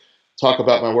story, talk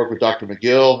about my work with Dr.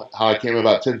 McGill, how I came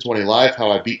about 1020 Life,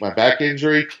 how I beat my back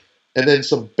injury, and then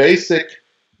some basic,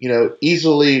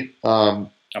 easily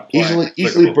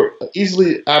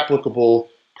applicable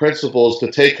principles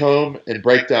to take home and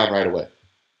break down right away.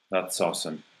 That's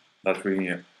awesome. That's really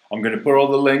neat. I'm going to put all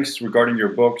the links regarding your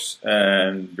books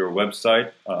and your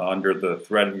website under the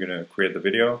thread I'm going to create the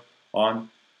video on.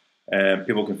 And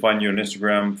people can find you on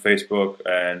Instagram, Facebook,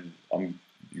 and on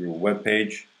your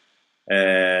webpage.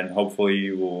 And hopefully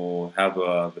you will have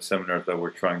the seminars that we're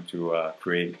trying to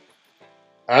create.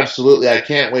 Absolutely. I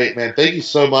can't wait, man. Thank you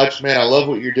so much, man. I love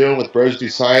what you're doing with Bros Do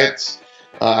Science.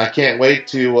 I can't wait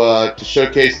to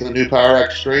showcase the new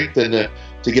PowerX Strength and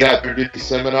to get out there and do these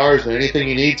seminars. And anything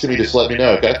you need to me, just let me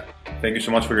know, okay? Thank you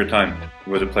so much for your time. It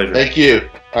was a pleasure. Thank you.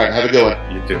 All right, have a good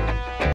one. You too.